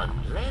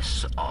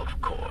 Unless, of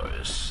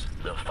course,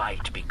 the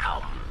fight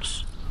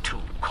becomes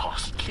too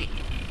costly.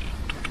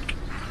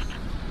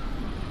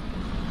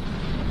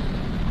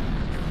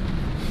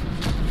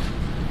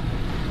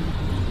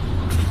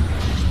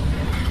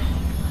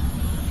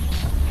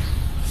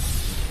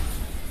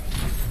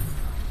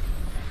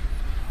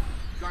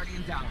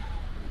 Guardian down.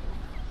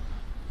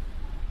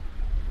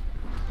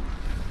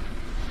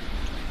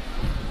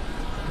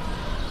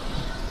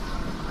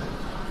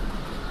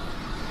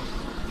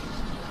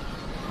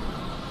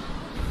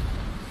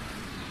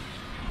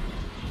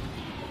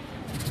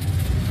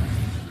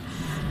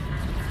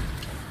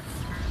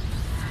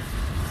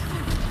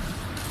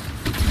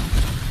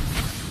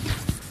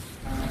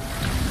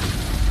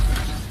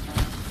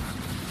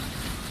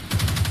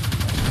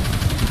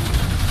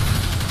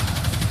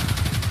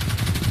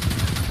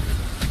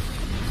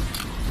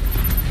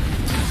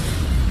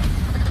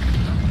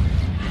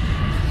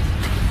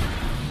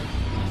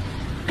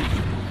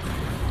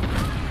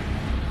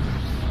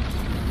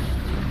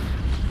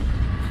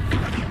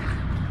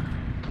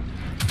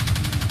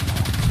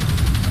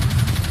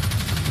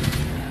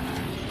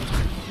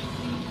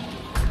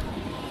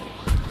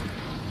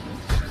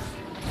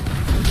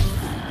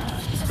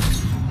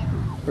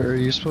 Are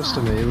you supposed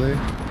to melee?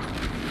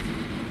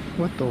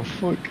 What the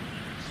fuck?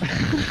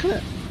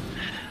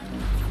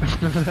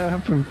 What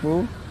happened,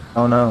 fool?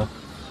 Oh no.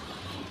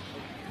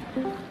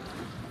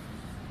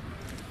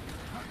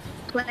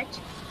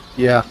 What?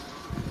 Yeah.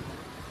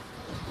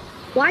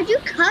 Why'd you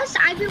cuss?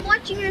 I've been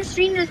watching your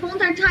stream this whole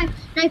entire time,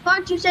 and I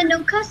thought you said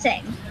no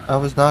cussing. I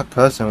was not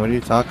cussing. What are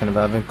you talking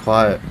about? I've been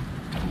quiet.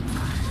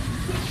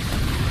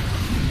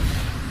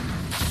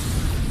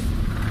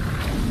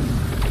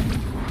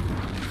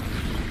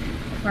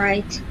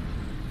 Right.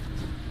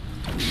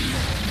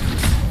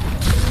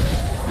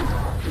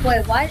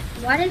 Wait,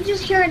 why did you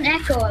just hear an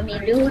echo at me,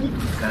 dude?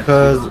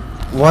 Because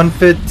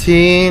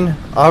 115,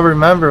 I'll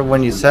remember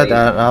when you said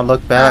that, and I'll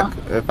look back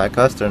if I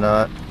cussed or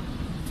not.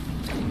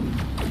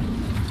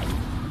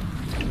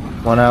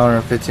 1 hour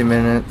and 15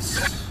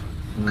 minutes.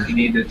 You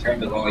need to turn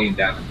the volume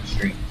down on the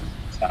stream.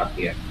 Stop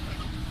here.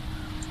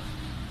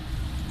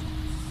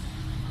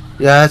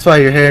 Yeah, that's why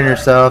you're hearing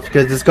yourself,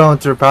 because it's going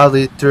through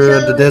probably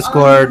through the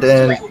Discord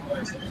and...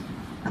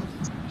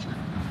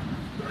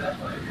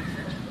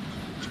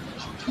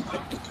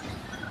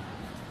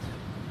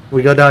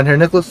 We go down here,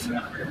 Nicholas?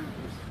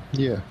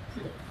 Yeah.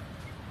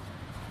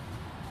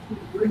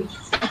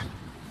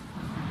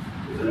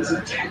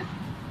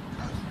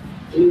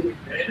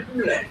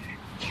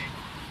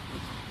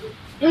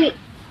 Wait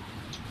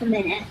a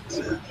minute.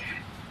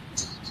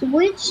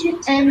 Switch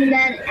and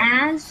then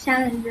as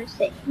sound the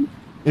same.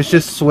 It's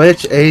just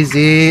switch,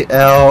 A-Z-L-A-I-N.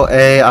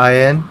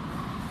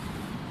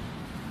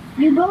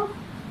 You both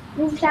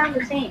sound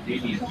the same.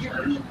 You need to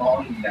turn the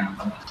volume down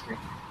on the stream.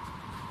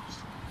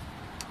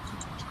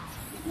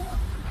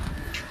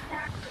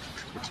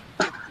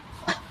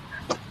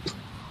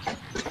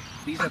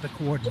 These are the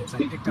coordinates I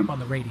picked up on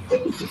the radio.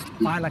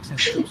 Phylax has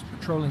troops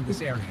patrolling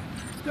this area.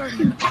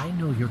 Guardian, I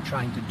know you're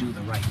trying to do the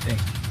right thing,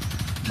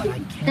 but I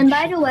can't. And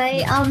by the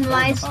way,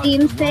 my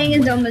Steam thing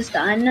is almost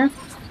done.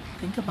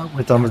 Think about what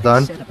It's almost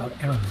done? said about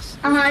Aramis.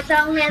 It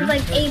only has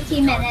like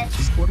 18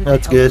 minutes.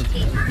 That's good.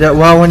 Yeah,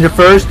 well, when you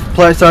first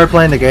start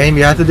playing the game,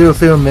 you have to do a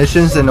few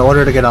missions in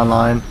order to get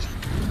online.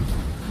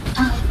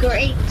 Oh,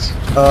 great.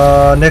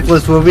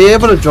 Nicholas, will we be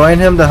able to join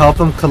him to help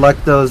him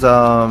collect those,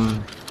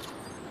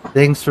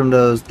 things from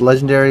those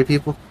legendary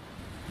people?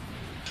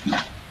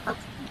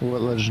 What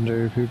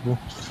legendary people?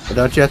 But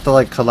don't you have to,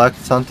 like, collect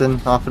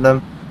something off of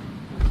them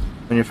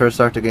when you first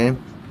start the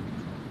game?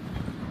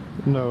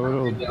 No,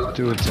 it'll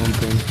do its own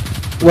thing.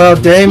 Well,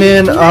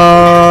 Damien,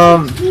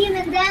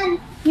 Even then,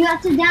 you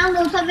have to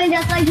download something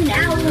that's like an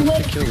hour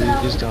away.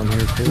 He's down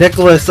here. Too.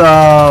 Nicholas,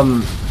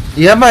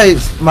 you have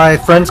my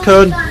friend's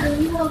code?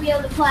 You won't be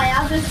able to play.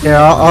 I'll just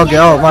Yeah,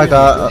 oh my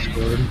god.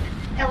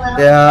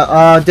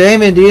 Yeah,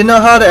 Damien, do you know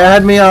how to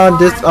add me on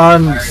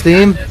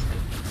Steam?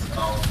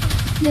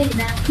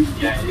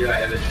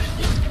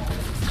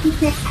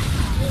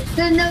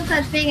 There's no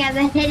such thing as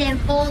a hidden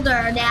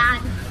folder,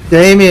 Dad.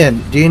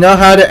 Damien, do you know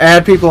how to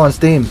add people on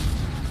Steam?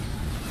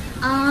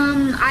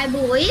 I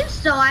believe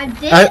so. I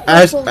did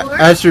before.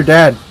 Ask your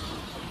dad.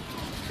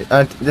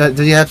 Does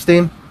he have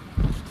Steam?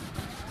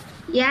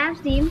 Yeah, I have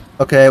Steam.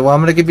 Okay, well,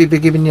 I'm gonna be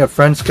giving you a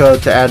friend's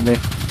code to add me.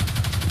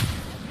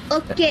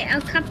 Okay,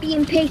 I'll copy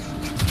and paste.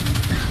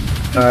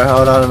 Alright,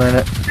 hold on a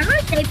minute. I'm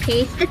gonna say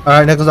paste.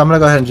 Alright, Nicholas, I'm gonna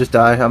go ahead and just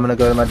die. I'm gonna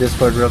go to my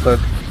Discord real quick.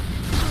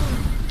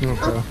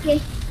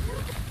 Okay.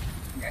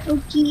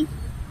 Okay.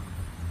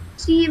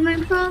 See my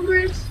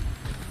progress?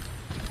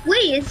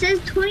 Wait, it says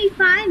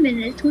 25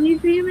 minutes,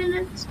 23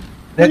 minutes.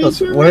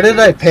 Nicholas, where did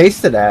I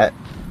paste it at?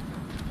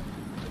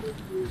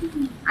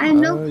 I have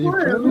no You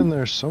put it clue. in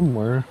there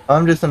somewhere.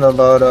 I'm just gonna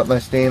load up my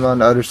Steam on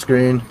the other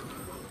screen.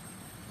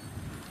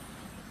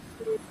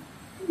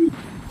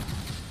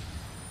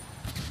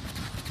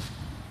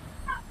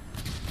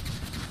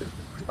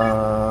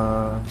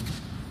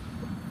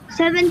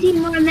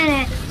 17 more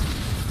minutes.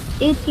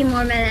 18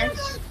 more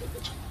minutes.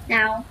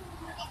 Now.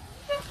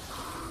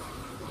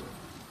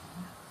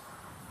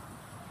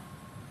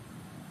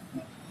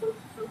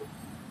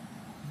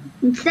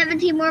 And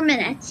 17 more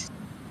minutes.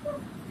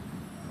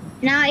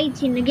 Now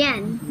 18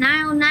 again.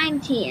 Now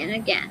 19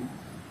 again.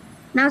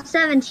 Now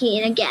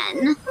 17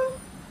 again.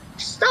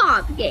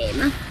 Stop,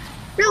 game.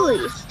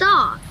 Really,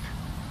 stop.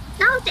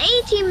 Now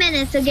it's 18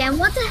 minutes again.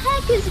 What the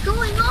heck is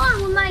going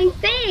on with my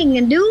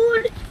thing,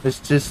 dude? It's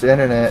just the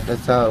internet.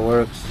 That's how it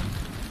works.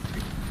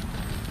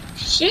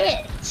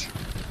 Shit.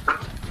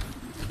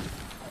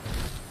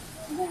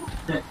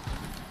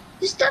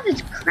 This stuff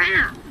is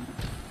crap.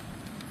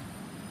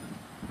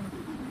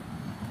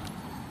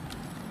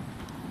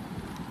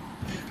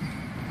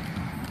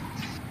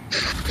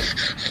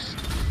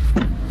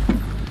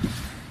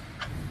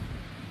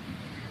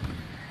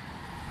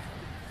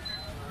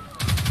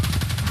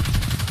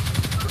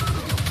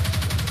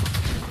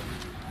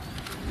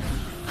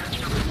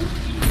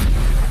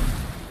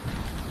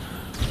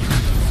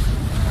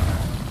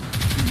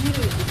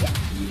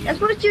 That's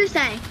what you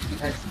say.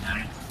 That's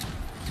nice.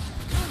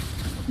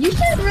 You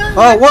should really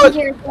what?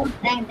 hear yourself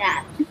saying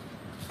that.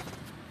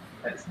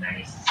 That's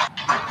nice.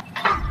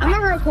 I'm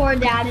gonna record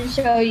that and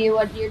show you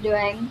what you're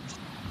doing.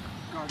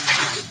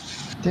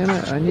 Damn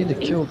it, I need to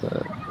kill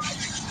that.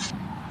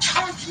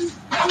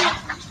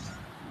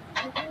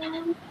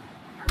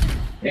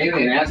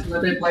 Alien, ask them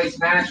if they play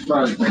Smash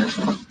Bros.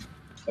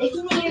 They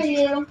can hear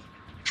you.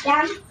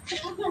 Dad?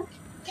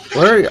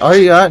 Where are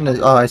you at in this?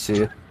 Oh, I see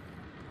you.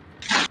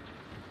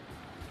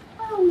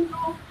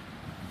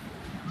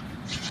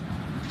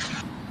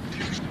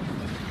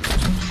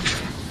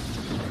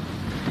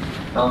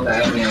 Oh,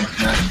 that alien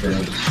Smash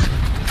Bros.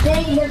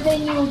 Then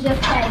you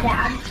just say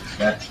Dad.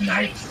 That's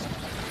nice.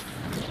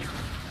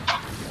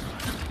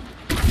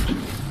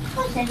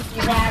 Listen to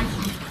you, Dad.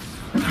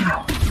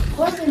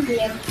 Listen to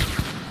you.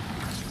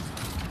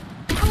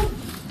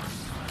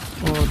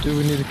 Oh, dude,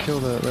 we need to kill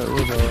that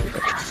robot.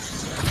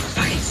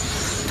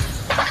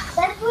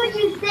 That's what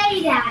you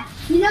say, Dad.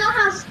 You know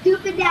how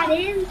stupid that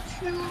is?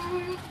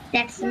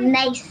 That's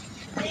nice.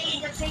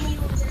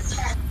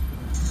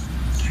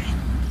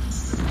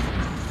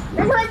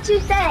 That's what you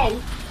say.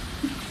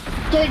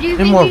 Dude, you Need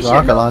think more you should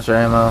rocket launcher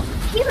ammo.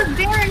 keep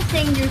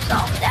embarrassing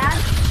yourself, Dad.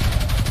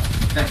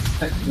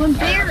 You're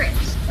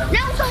embarrassed.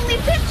 Now it's only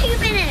 15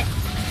 minutes.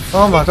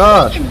 Oh my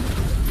god.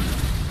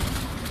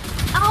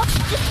 Oh,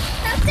 it's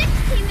now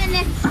 16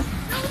 minutes. No,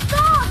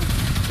 stop.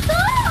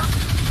 Stop.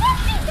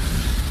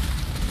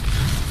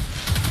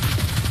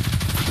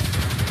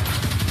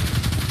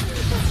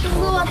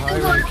 Go up, go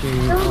up,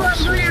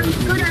 go down,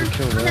 go down,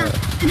 go down,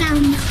 go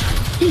down.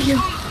 Thank you.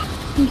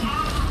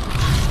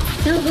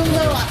 No, go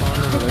up. Spawn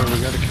over there, we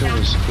gotta kill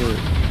this kid.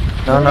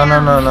 No.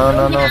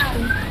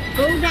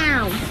 Go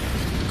down.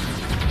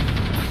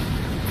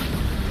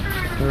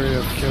 Hurry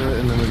up, kill it,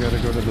 and then we gotta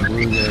go to the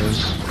blue guys.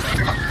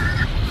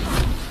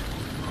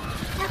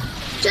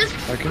 Just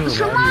I can come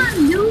revive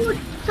on, dude.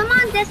 Come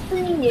on,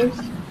 Destiny.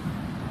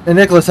 Hey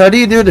Nicholas, how do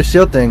you do the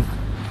shield thing?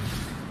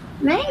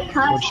 Make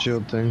What us.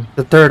 shield thing?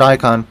 The third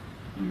icon.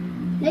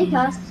 Make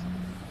us.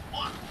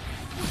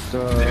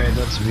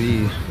 That's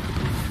V.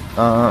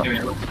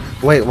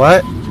 Wait,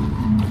 what?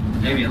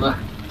 Maybe look.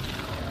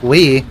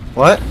 We?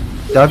 What?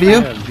 W?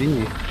 Yeah,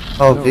 V.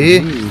 Oh, No, V?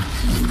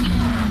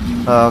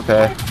 Oh,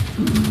 okay.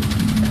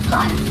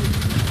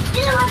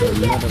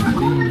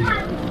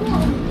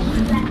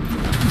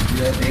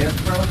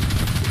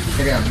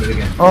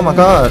 Oh my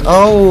god.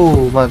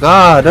 Oh my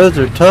god, those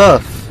are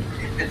tough.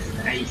 That's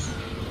nice.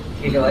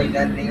 You like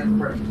that dance,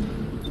 bro?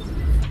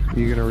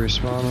 You gonna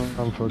respawn?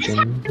 I'm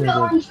fucking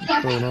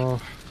thrown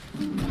off.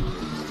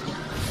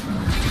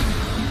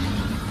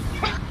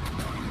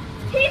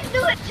 He's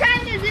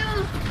trying to do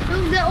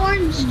the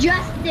orange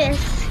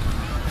justice.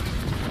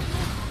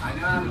 I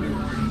know how to do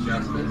orange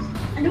justice.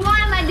 And why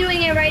am I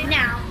doing it right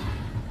now?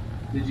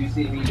 Did you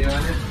see me doing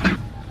it?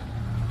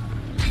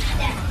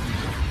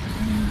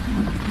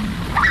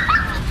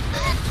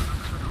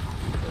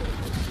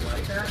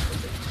 Like that?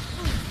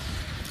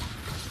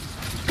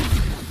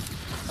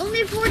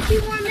 Only 14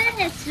 more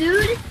minutes,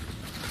 dude.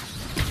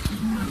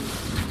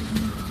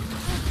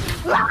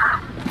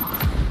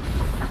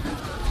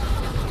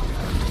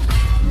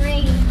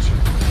 Rage.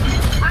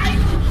 I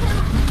will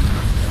kill.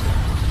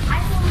 I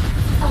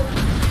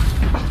will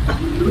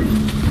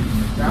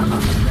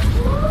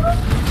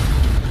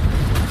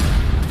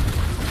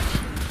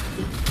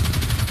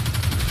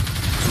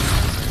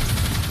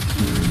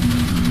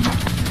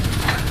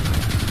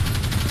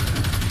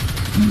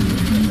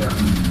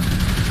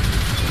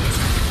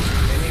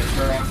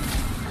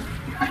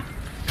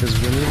Because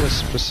we need a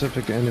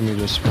specific enemy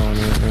to spawn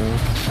right now.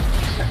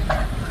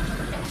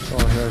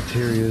 Oh,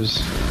 here he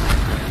is.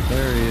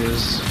 There he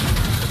is.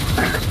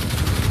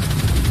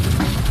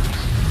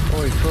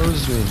 Oh, he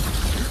froze me.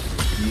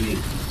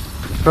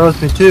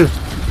 Froze me too.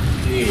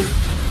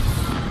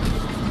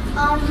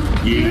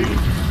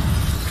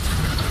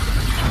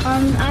 I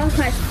have a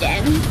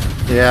question.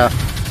 Yeah.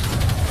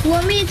 You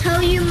want me to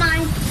tell you my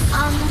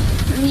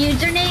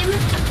username?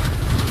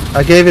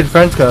 I gave you the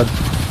friend code.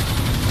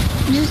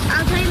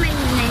 I'll tell you my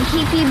username.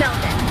 KP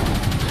Belden.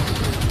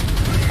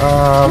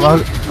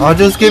 I'll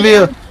just give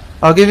you.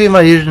 I'll give you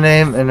my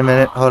username in a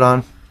minute. Hold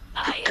on.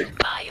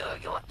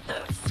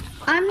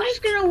 I'm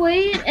just gonna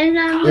wait and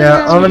I'm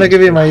I'm gonna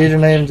give you my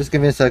username. Just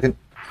give me a second.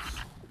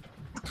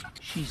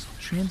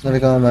 Let me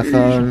go on my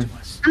phone.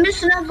 I'm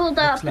just snuggled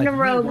up in a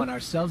robe. We want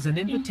ourselves an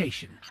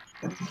invitation.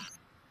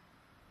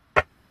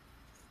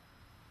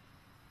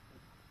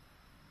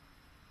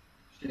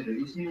 Shit, have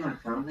you seen my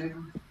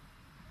thumbnail?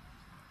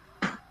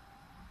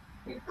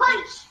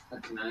 Punch!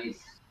 That's nice.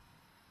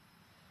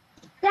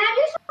 Dad,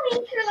 you just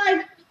make sure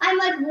like I'm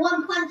like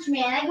one punch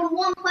man. I can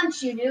one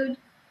punch you, dude.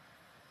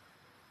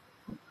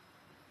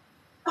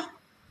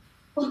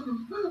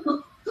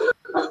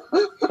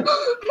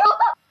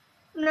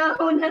 No.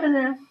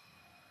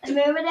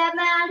 Remember that,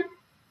 man?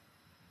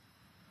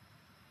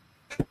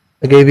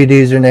 I gave you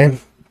the username.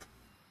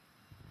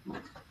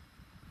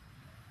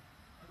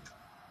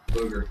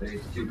 Booger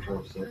face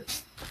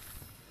 246.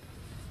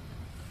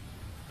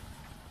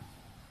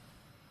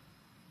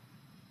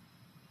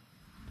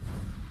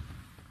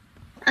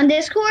 On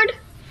Discord?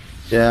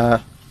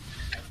 Yeah.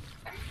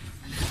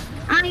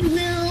 I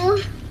will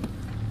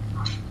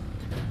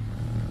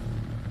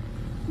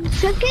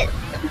check it.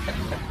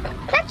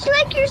 That's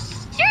like your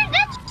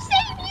that's the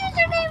same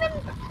username in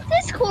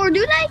Discord,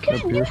 dude.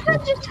 You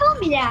could just tell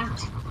me that.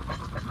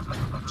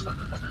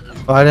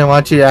 Oh, I didn't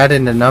want you to add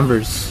in the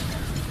numbers.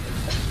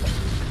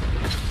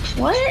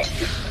 What?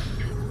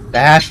 The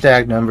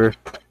hashtag number.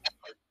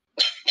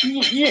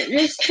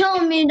 Just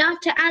telling me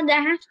not to add the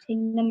hashtag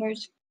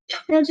numbers.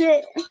 That's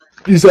it.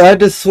 You said I had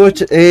to switch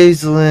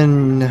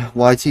Azlain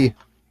YT.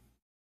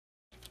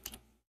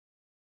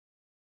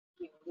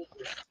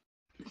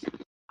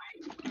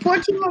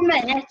 $14 more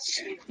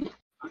minutes.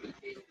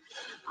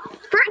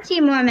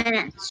 13 more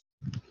minutes.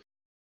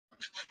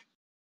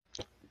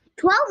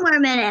 12 more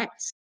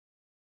minutes.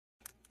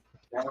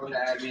 Why would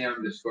add me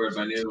on Discord?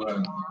 My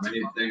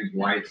new thing's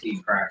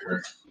YT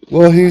Cracker.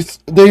 Well,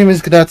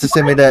 Damien's gonna have to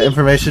send me that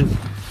information.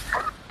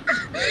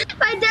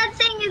 My dad's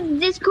saying his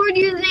Discord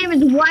username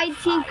is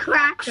YT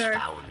Cracker.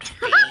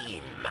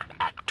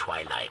 At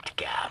Twilight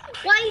Gap.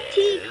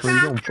 YT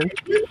Cracker.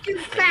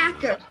 YouTube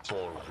Cracker.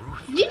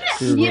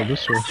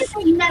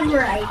 You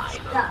memorize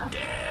stuff.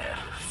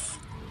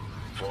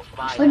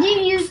 What do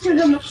you use to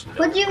go?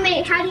 What do you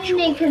make? How do you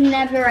make a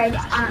netherite?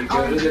 You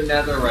go to the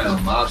nether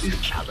realm,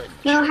 obviously.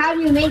 No, how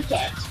do you make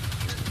it?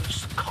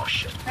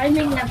 How do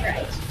you make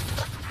netherite?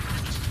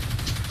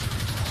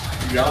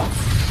 Jump.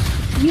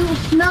 You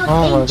smell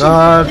Oh my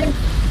god.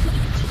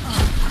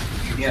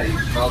 Yeah, you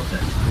smelled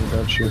it.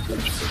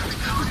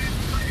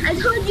 I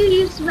told you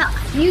you smell.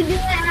 You do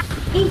that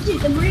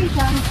ancient debris,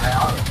 huh?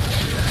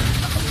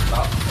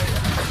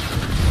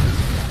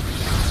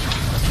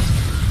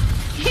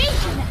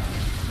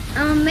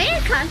 May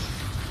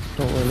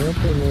Don't let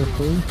up in there,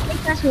 please.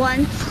 cuss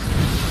once.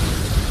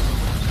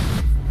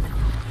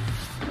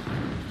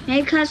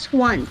 May cuss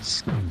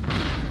once.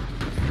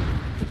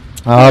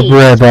 I'll be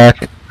right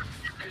back.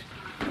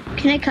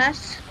 Can I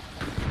cuss?